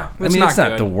 Yeah, It's it's not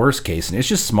good. the worst case, and it's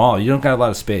just small. You don't got a lot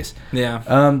of space.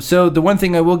 Yeah. So the one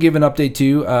thing I will give an update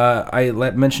to, I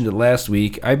mentioned it last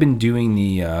week. I've been doing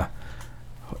the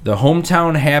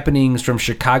hometown happenings from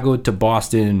Chicago to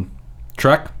Boston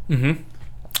trek,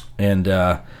 and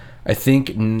I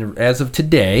think as of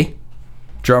today,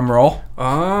 drum roll.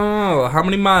 Oh, how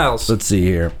many miles? Let's see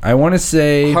here. I want to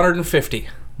say 150.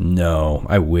 no.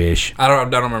 I wish. I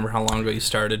don't remember how long ago you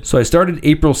started. So I started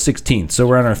April 16th. So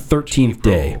we're on our 13th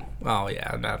day. Oh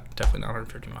yeah, definitely not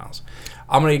 150 miles.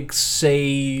 I'm gonna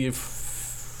say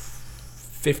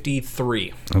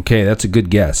 53. Okay, that's a good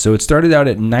guess. So it started out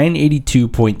at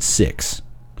 982.6.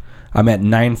 I'm at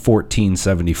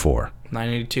 914.74.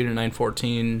 982 to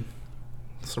 914.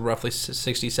 So roughly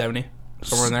 60, 70,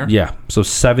 somewhere in there. Yeah, so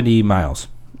 70 miles.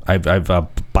 I've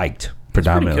biked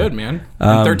predominantly. Pretty good, man.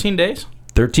 In 13 days.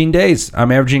 13 days.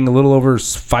 I'm averaging a little over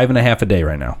 5.5 a day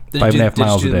right now. Did 5.5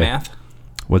 miles you do a day. the math?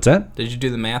 What's that? Did you do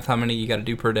the math? How many you got to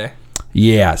do per day?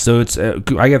 Yeah, so it's I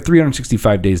got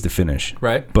 365 days to finish.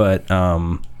 Right. But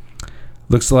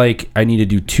looks like I need to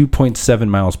do 2.7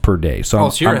 miles per day. So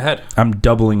so you're ahead. I'm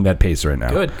doubling that pace right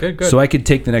now. Good. So I could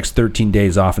take the next 13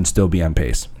 days off and still be on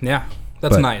pace. Yeah,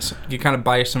 that's But- nice. You kind of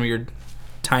buy some of your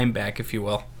time back, if you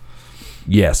will.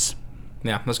 Yes.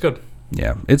 Yeah, that's good.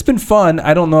 Yeah. It's been fun.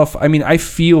 I don't know if I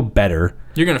feel better.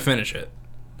 You're gonna finish it.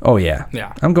 Oh yeah.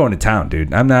 Yeah. I'm going to town,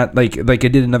 dude. I'm not like I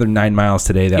did another 9 miles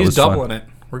today. That He's was doubling fun. it.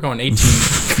 We're going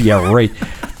 18. Yeah, right.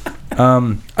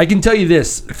 I can tell you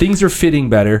this: things are fitting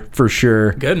better for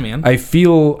sure. Good, man. I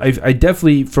feel I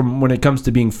definitely, from when it comes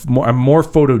to being I'm more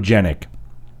photogenic.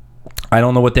 I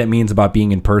don't know what that means about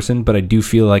being in person, but I do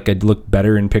feel like I look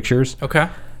better in pictures. Okay.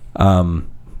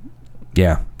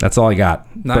 Yeah, that's all I got.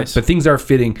 Nice. But things are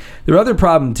fitting. The other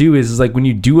problem too is like when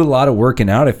you do a lot of working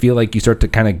out, I feel like you start to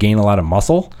kind of gain a lot of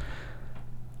muscle.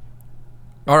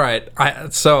 All right.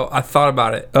 So I thought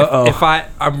about it. Uh-oh. If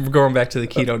I'm going back to the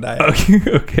keto diet.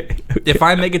 Okay. If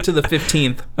I make it to the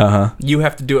 15th, you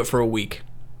have to do it for a week.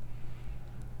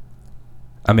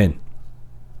 I'm in.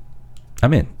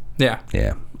 Yeah.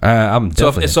 Yeah. I'm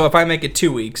definitely. So if I make it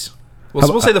 2 weeks,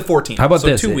 we'll say the 14th. How about so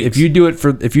this? 2 weeks. If you do it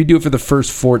for the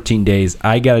first 14 days,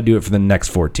 I got to do it for the next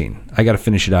 14. I got to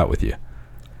finish it out with you.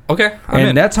 Okay. And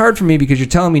in. that's hard for me because you're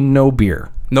telling me no beer.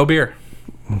 No beer.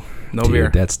 No Dude, beer.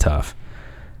 That's tough.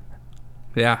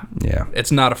 Yeah. Yeah.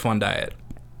 It's not a fun diet.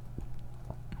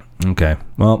 Okay.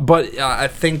 Well, But I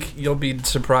think you'll be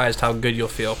surprised how good you'll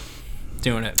feel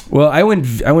doing it. I went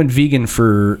vegan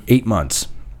for 8 months,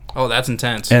 Oh, that's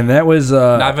intense. and that was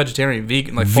Not vegetarian,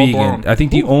 vegan, like full blown. vegan. I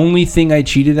think the only thing I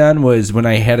cheated on was when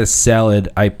I had a salad,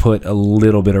 I put a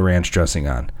little bit of ranch dressing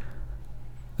on,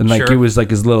 and like Sure. it was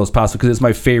like as little as possible because it's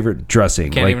my favorite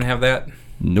dressing. Can't like, even have that.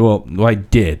 well, I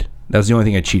did. That was the only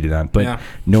thing I cheated on, but Yeah.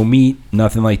 no meat,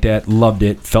 nothing like that. Loved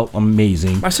it. Felt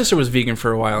amazing. My sister was vegan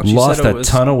for a while. And Lost said it a was,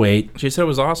 ton of weight. She said it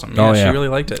was awesome. Oh, Yeah, yeah. she really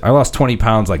liked it. I lost 20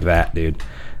 pounds like that, dude.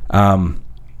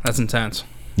 That's intense.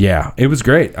 Yeah, it was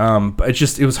great. But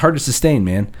it was hard to sustain,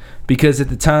 man, because at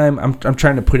the time, I'm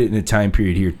trying to put it in a time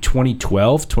period here,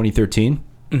 2012, 2013.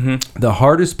 Mm-hmm. The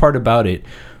hardest part about it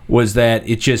was that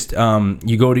it just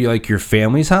you go to like your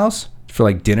family's house for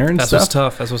like dinner and That's stuff. what's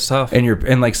tough. That's what's tough.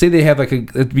 And like say they have like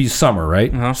it'd be summer,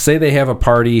 right? Uh-huh. Say they have a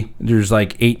party. There's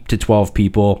like 8 to 12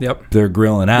 people. Yep. They're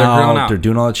grilling out. They're out.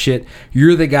 doing all that shit.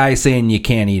 You're the guy saying you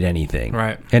can't eat anything.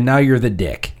 Right. And now you're the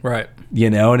dick. Right. You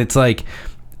know, and it's like,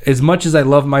 as much as I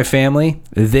love my family,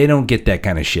 they don't get that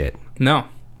kind of shit. No.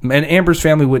 And Amber's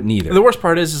family wouldn't either. The worst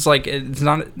part is like it's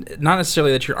not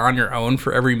necessarily that you're on your own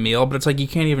for every meal, but it's like you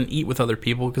can't even eat with other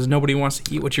people because nobody wants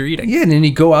to eat what you're eating. Yeah, and then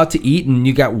you go out to eat and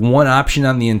you got one option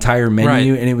on the entire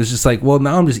menu, Right. and it was just like, well,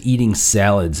 now I'm just eating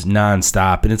salads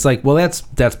nonstop, and it's like, well, that's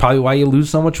probably why you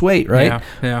lose so much weight, right? Yeah,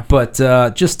 yeah.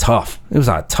 But just tough. It was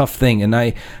a tough thing, and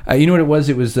I you know what it was?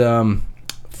 It was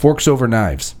Forks Over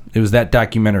Knives. It was that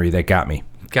documentary that got me.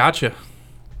 Gotcha.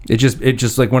 It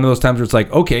just like one of those times where it's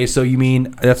like, okay, so you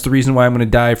mean that's the reason why I'm going to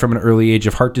die from an early age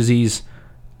of heart disease,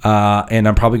 and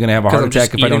I'm probably going to have a heart I'm just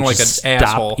attack if I don't eating like just an stop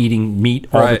asshole. eating meat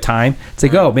all the Right. time. It's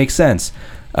like, oh, makes sense.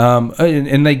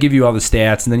 And they give you all the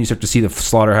stats, and then you start to see the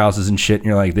slaughterhouses and shit, and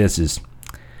you're like, this is,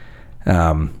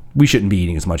 we shouldn't be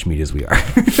eating as much meat as we are.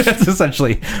 That's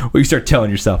essentially what you start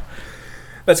telling yourself.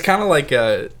 That's kind of like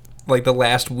the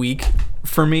last week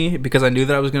for me because I knew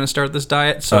that I was going to start this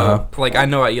diet. So like I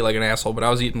know I eat like an asshole, but I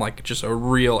was eating like just a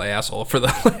real asshole for the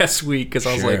last week because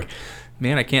I was Sure. like,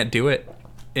 man, I can't do it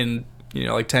in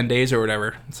like 10 days or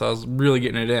whatever. So I was really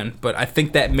getting it in. But I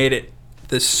think that made it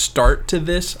the start to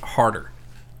this harder.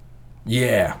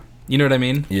 Yeah. You know what I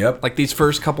mean? Yep. Like these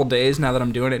first couple days, now that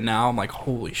I'm doing it now, I'm like,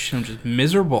 holy shit, I'm just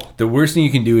miserable. The worst thing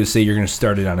you can do is say you're going to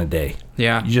start it on a day.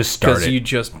 Yeah. You just start it. Because you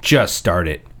just start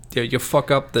it. you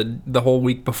fuck up the whole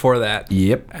week before that.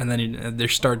 Yep. And then their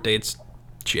start date's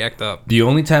jacked up. The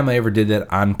only time I ever did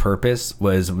that on purpose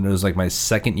was when it was like my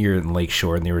second year in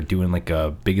Lakeshore, and they were doing like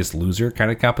a Biggest Loser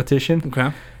kind of competition.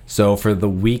 Okay. So for the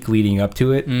week leading up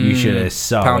to it, you should have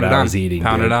saw what I was eating.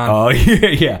 Pound dude. it on. Oh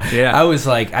yeah. I was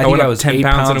like, I think I was 10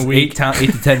 pounds in a week. 8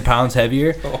 to 10 pounds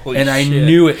heavier, Holy and I shit.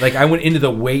 knew it. Like I went into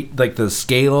the weight, like the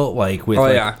scale, like with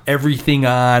everything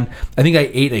on. I think I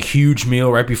ate a huge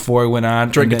meal right before I went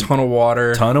on. Drank a ton of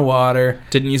water.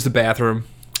 Didn't use the bathroom.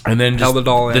 And then just held it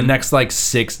all in. The next like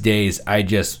 6 days, I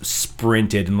just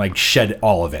sprinted and like shed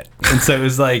all of it. And so it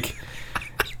was like.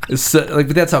 So, like,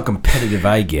 but that's how competitive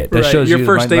I get. That shows your you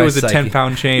first day my was a psyche.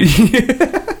 10-pound change.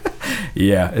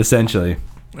 Yeah, essentially.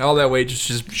 All that weight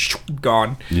just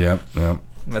gone. Yep.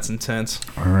 That's intense.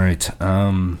 All right.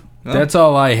 That's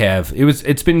all I have.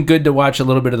 It's been good to watch a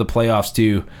little bit of the playoffs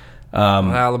too.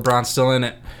 LeBron's still in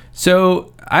it.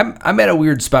 So I'm at a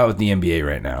weird spot with the NBA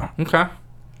right now. Okay.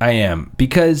 I am,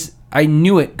 because I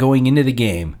knew it going into the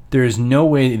game. There is no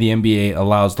way the NBA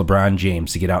allows LeBron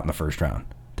James to get out in the first round.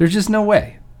 There's just no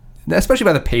way. Especially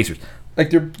by the Pacers.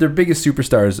 Like, their biggest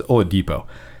superstar is Oladipo.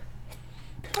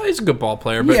 Oh, he's a good ball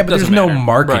player, but yeah, but there's no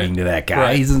marketing to that guy.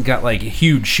 Right. He hasn't got like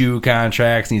huge shoe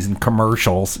contracts, and he's in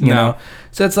commercials, you know.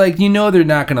 So it's like, they're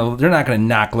not gonna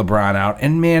knock LeBron out.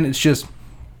 And man, it's just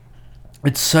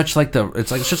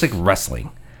like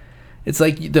wrestling. It's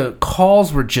like the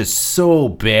calls were just so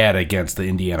bad against the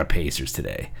Indiana Pacers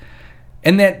today,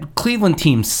 and that Cleveland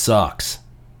team sucks.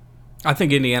 I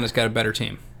think Indiana's got a better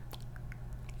team.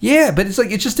 Yeah, but it's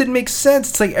like, it just didn't make sense.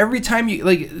 It's like every time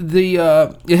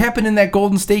it happened in that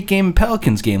Golden State game and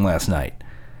Pelicans game last night.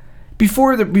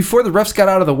 Before the refs got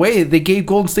out of the way, they gave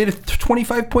Golden State a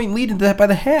 25-point lead into that by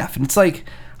the half. And it's like,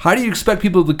 how do you expect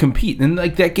people to compete? And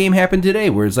like that game happened today,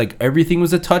 where it's like everything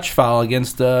was a touch foul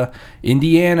against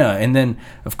Indiana. And then,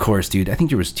 of course, dude, I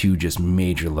think there was 2 just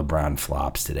major LeBron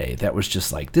flops today. That was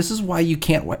just like, this is why you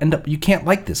can't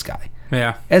like this guy.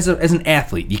 Yeah. As an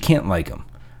athlete, you can't like him.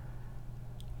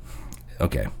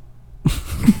 Okay.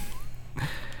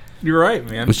 You're right,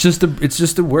 man. It's just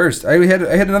the worst. I had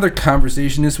another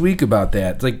conversation this week about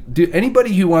that. It's like, dude,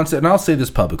 anybody who wants it, and I'll say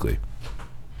this publicly,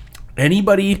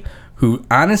 anybody who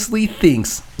honestly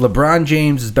thinks LeBron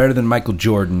James is better than Michael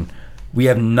Jordan, we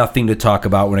have nothing to talk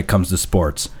about when it comes to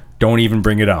sports. Don't even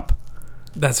bring it up.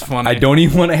 That's funny. I don't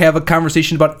even want to have a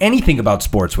conversation about anything about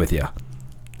sports with you.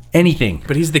 Anything.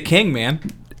 But he's the king, man.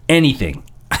 Anything.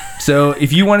 So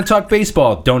if you want to talk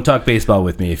baseball, don't talk baseball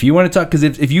with me. If you want to talk, because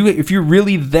if you're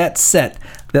really that set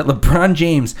that LeBron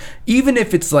James, even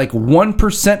if it's like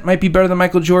 1% might be better than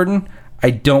Michael Jordan, I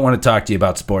don't want to talk to you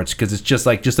about sports, because it's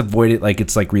just avoid it like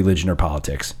it's like religion or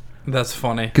politics. That's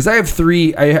funny. Because I have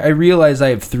 3. I realize I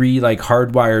have 3 like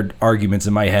hardwired arguments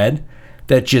in my head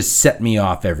that just set me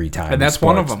off every time. And that's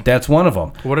one of them. That's one of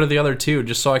them. What are the other 2?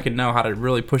 Just so I can know how to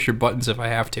really push your buttons if I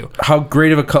have to. How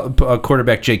great of a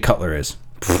quarterback Jay Cutler is.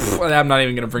 I'm not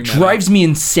even going to bring that Drives up. Me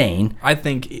insane. I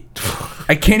think...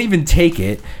 I can't even take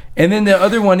it. And then the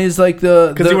other one is like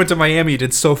the... Because he went to Miami, he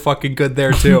did so fucking good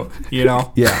there too, you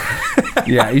know? Yeah.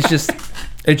 Yeah, it's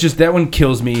just that one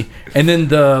kills me. And then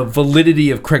the validity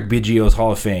of Craig Biggio's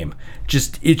Hall of Fame,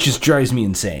 it just drives me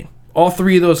insane. All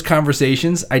 3 of those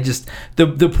conversations, I just... The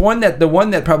one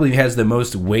that probably has the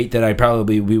most weight that I'd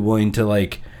probably be willing to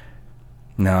like...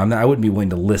 No, I wouldn't be willing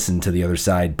to listen to the other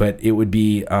side, but it would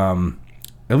be...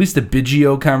 At least the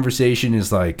Biggio conversation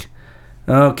is like,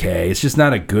 okay, it's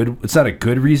not a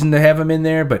good reason to have him in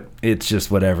there, but it's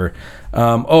just whatever.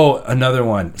 Another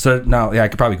one. So now, I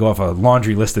could probably go off a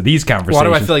laundry list of these conversations. Why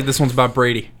do I feel like this one's about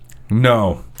Brady?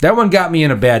 No, that one got me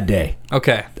in a bad day.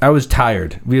 Okay. I was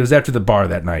tired. It was after the bar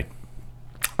that night.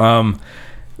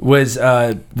 Was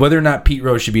whether or not Pete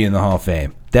Rose should be in the Hall of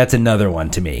Fame. That's another one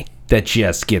to me that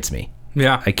just gets me.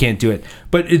 Yeah, I can't do it.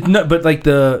 But it's not. But like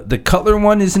the Cutler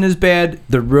one isn't as bad.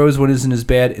 The Rose one isn't as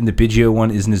bad, and the Biggio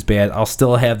one isn't as bad. I'll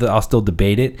still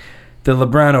debate it. The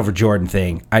LeBron over Jordan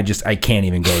thing, I can't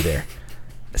even go there.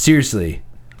 Seriously,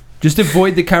 just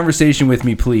avoid the conversation with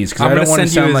me, please, because I don't want to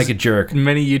sound like a jerk.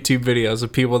 Many YouTube videos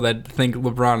of people that think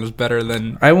LeBron is better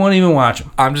than. I won't even watch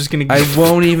them. I'm just gonna. I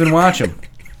won't even watch them.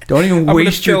 Don't even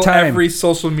waste your time. Every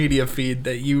social media feed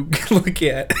that you look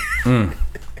at.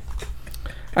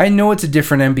 I know it's a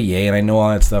different NBA, and I know all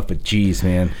that stuff, but geez,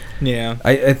 man. Yeah.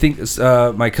 I think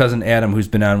my cousin Adam, who's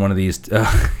been on one of these,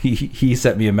 he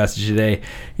sent me a message today.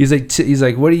 He's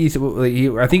like, what do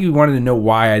you? I think he wanted to know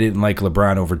why I didn't like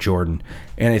LeBron over Jordan,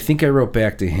 and I think I wrote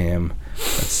back to him.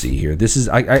 Let's see here. This is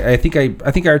I think I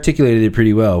articulated it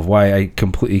pretty well of why I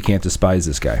completely can't despise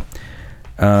this guy.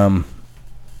 Let's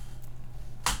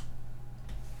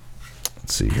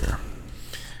see here.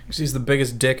 Because he's the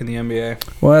biggest dick in the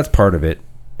NBA. Well, that's part of it.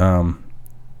 I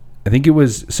think it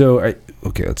was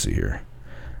okay, let's see here.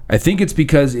 I think it's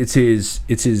because it's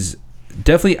his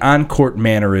definitely on court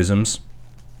mannerisms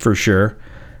for sure.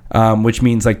 Which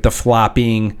means like the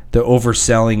flopping, the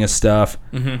overselling of stuff.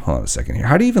 Mm-hmm. Hold on a second here.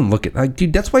 How do you even look at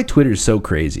dude, that's why Twitter is so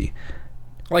crazy.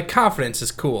 Like confidence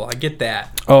is cool. I get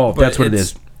that. Oh, that's what it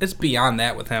is. It's beyond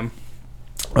that with him.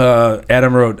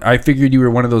 Adam wrote, I figured you were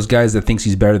one of those guys that thinks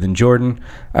he's better than Jordan.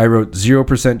 I wrote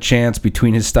 0% chance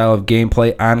between his style of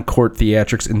gameplay, on-court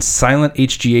theatrics, and silent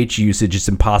HGH usage. It's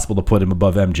impossible to put him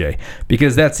above MJ.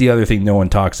 Because that's the other thing no one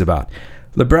talks about.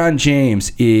 LeBron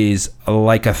James is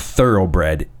like a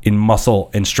thoroughbred in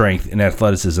muscle and strength and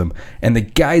athleticism. And the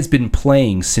guy's been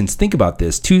playing since, think about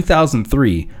this,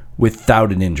 2003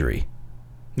 without an injury.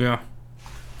 Yeah.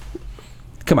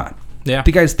 Come on. Yeah.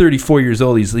 The guy's 34 years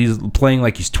old. He's playing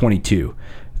like he's 22.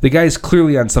 The guy's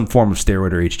clearly on some form of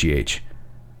steroid or HGH.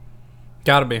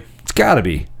 Gotta be. It's gotta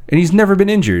be. And he's never been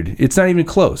injured. It's not even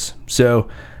close. So,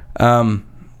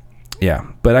 yeah.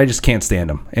 But I just can't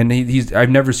stand him. And I've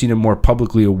never seen a more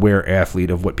publicly aware athlete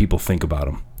of what people think about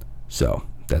him. So,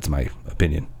 that's my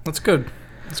opinion. That's good.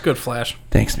 That's good, Flash.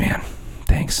 Thanks, man.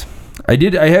 Thanks. I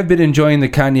have been enjoying the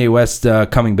Kanye West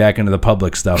coming back into the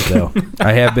public stuff, though.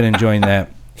 I have been enjoying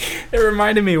that. It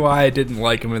reminded me why I didn't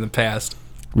like him in the past.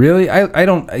 Really? I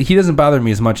don't. He doesn't bother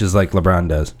me as much as like LeBron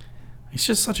does. He's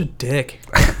just such a dick.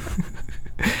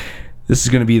 This is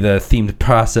going to be the themed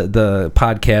the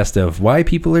podcast of why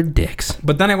people are dicks.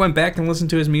 But then I went back and listened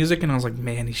to his music, and I was like,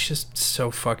 man, he's just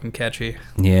so fucking catchy.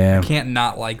 Yeah. I can't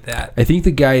not like that. I think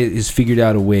the guy has figured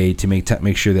out a way to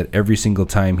make sure that every single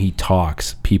time he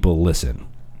talks, people listen.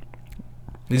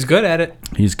 He's good at it.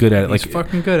 He's good at it. He's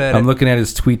fucking good at it. I'm looking at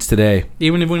his tweets today.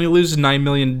 Even when he loses 9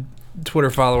 million Twitter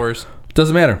followers.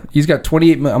 Doesn't matter. He's got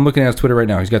 28 million. I'm looking at his Twitter right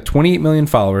now. He's got 28 million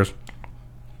followers,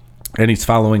 and he's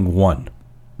following one.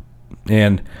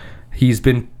 And he's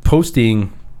been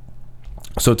posting.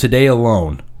 So today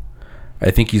alone,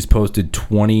 I think he's posted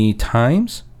 20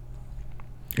 times,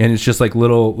 and it's just like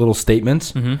little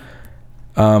statements.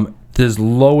 Mm-hmm. His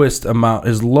lowest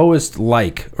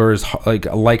like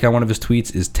a like on one of his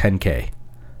tweets is 10K.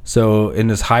 So in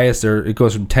his highest, it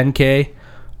goes from 10K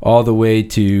all the way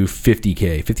to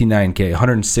 50K, 59K,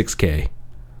 106K.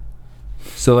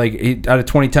 So like out of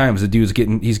 20 times, the dude's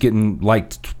getting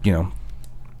liked,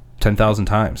 10,000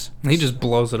 times. He just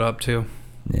blows it up too.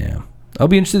 Yeah, I'll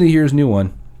be interested to hear his new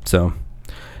one. So,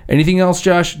 anything else,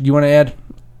 Josh? Do you want to add?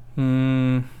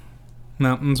 No,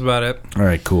 that's about it. All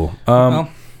right, cool.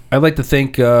 I'd like to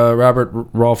thank Robert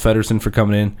Rolf Ederson for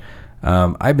coming in.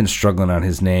 I've been struggling on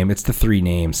his name. It's the 3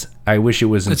 names. I wish it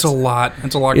wasn't. It's a lot.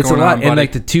 It's a lot It's going a lot. on, buddy. And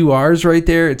like the 2 R's right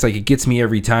there, it's like it gets me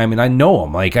every time. And I know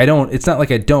him. Like I don't. It's not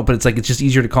like I don't, but it's like it's just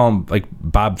easier to call him like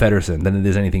Bob Feddersen than it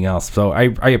is anything else. So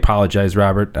I apologize,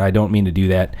 Robert. I don't mean to do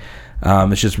that.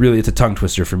 It's just really it's a tongue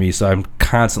twister for me. So I'm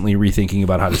constantly rethinking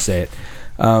about how to say it.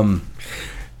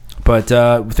 But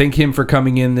thank him for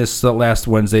coming in this last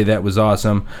Wednesday. That was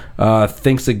awesome.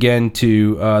 Thanks again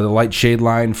to the Light Shade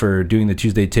Line for doing the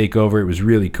Tuesday takeover. It was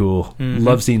really cool. Mm-hmm.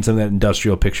 Love seeing some of that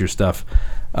industrial picture stuff.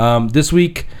 This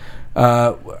week,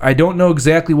 I don't know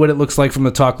exactly what it looks like from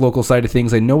the Talk Local side of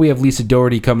things. I know we have Lisa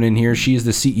Doherty coming in here. She's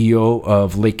the CEO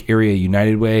of Lake Area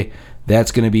United Way.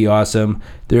 That's going to be awesome.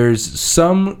 There's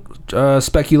some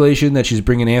speculation that she's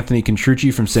bringing Anthony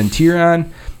Contrucci from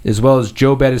Centurion, as well as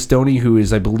Joe Battistoni, who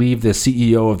is, I believe, the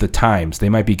CEO of the Times. They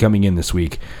might be coming in this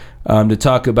week to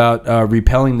talk about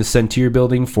repelling the Centur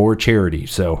building for charity.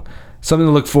 So something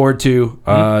to look forward to.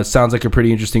 Sounds like a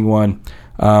pretty interesting one.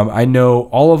 I know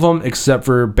all of them except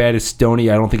for Battistoni.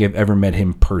 I don't think I've ever met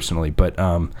him personally, but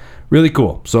really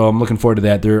cool. So I'm looking forward to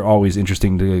that. They're always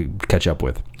interesting to catch up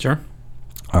with. Sure.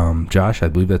 Josh, I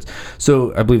believe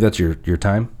that's your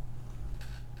time.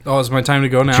 Oh, it's my time to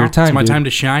go now? It's your time, It's my dude. time to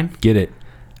shine? Get it.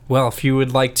 Well, if you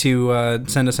would like to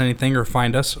send us anything or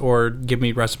find us or give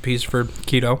me recipes for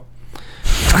keto,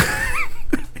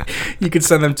 you can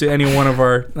send them to any one of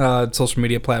our social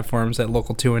media platforms at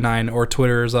Local219 or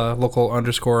Twitter is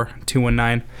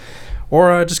Local_219.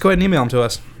 Or just go ahead and email them to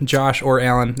us, Josh or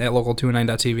Alan at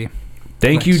Local219.tv.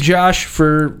 Thank you, Josh,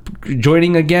 for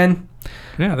joining again.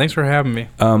 Yeah, thanks for having me.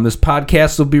 This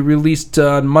podcast will be released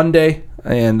on Monday.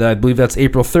 and I believe that's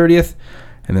April 30th.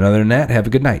 And then other than that, have a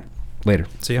good night. Later.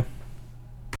 See ya.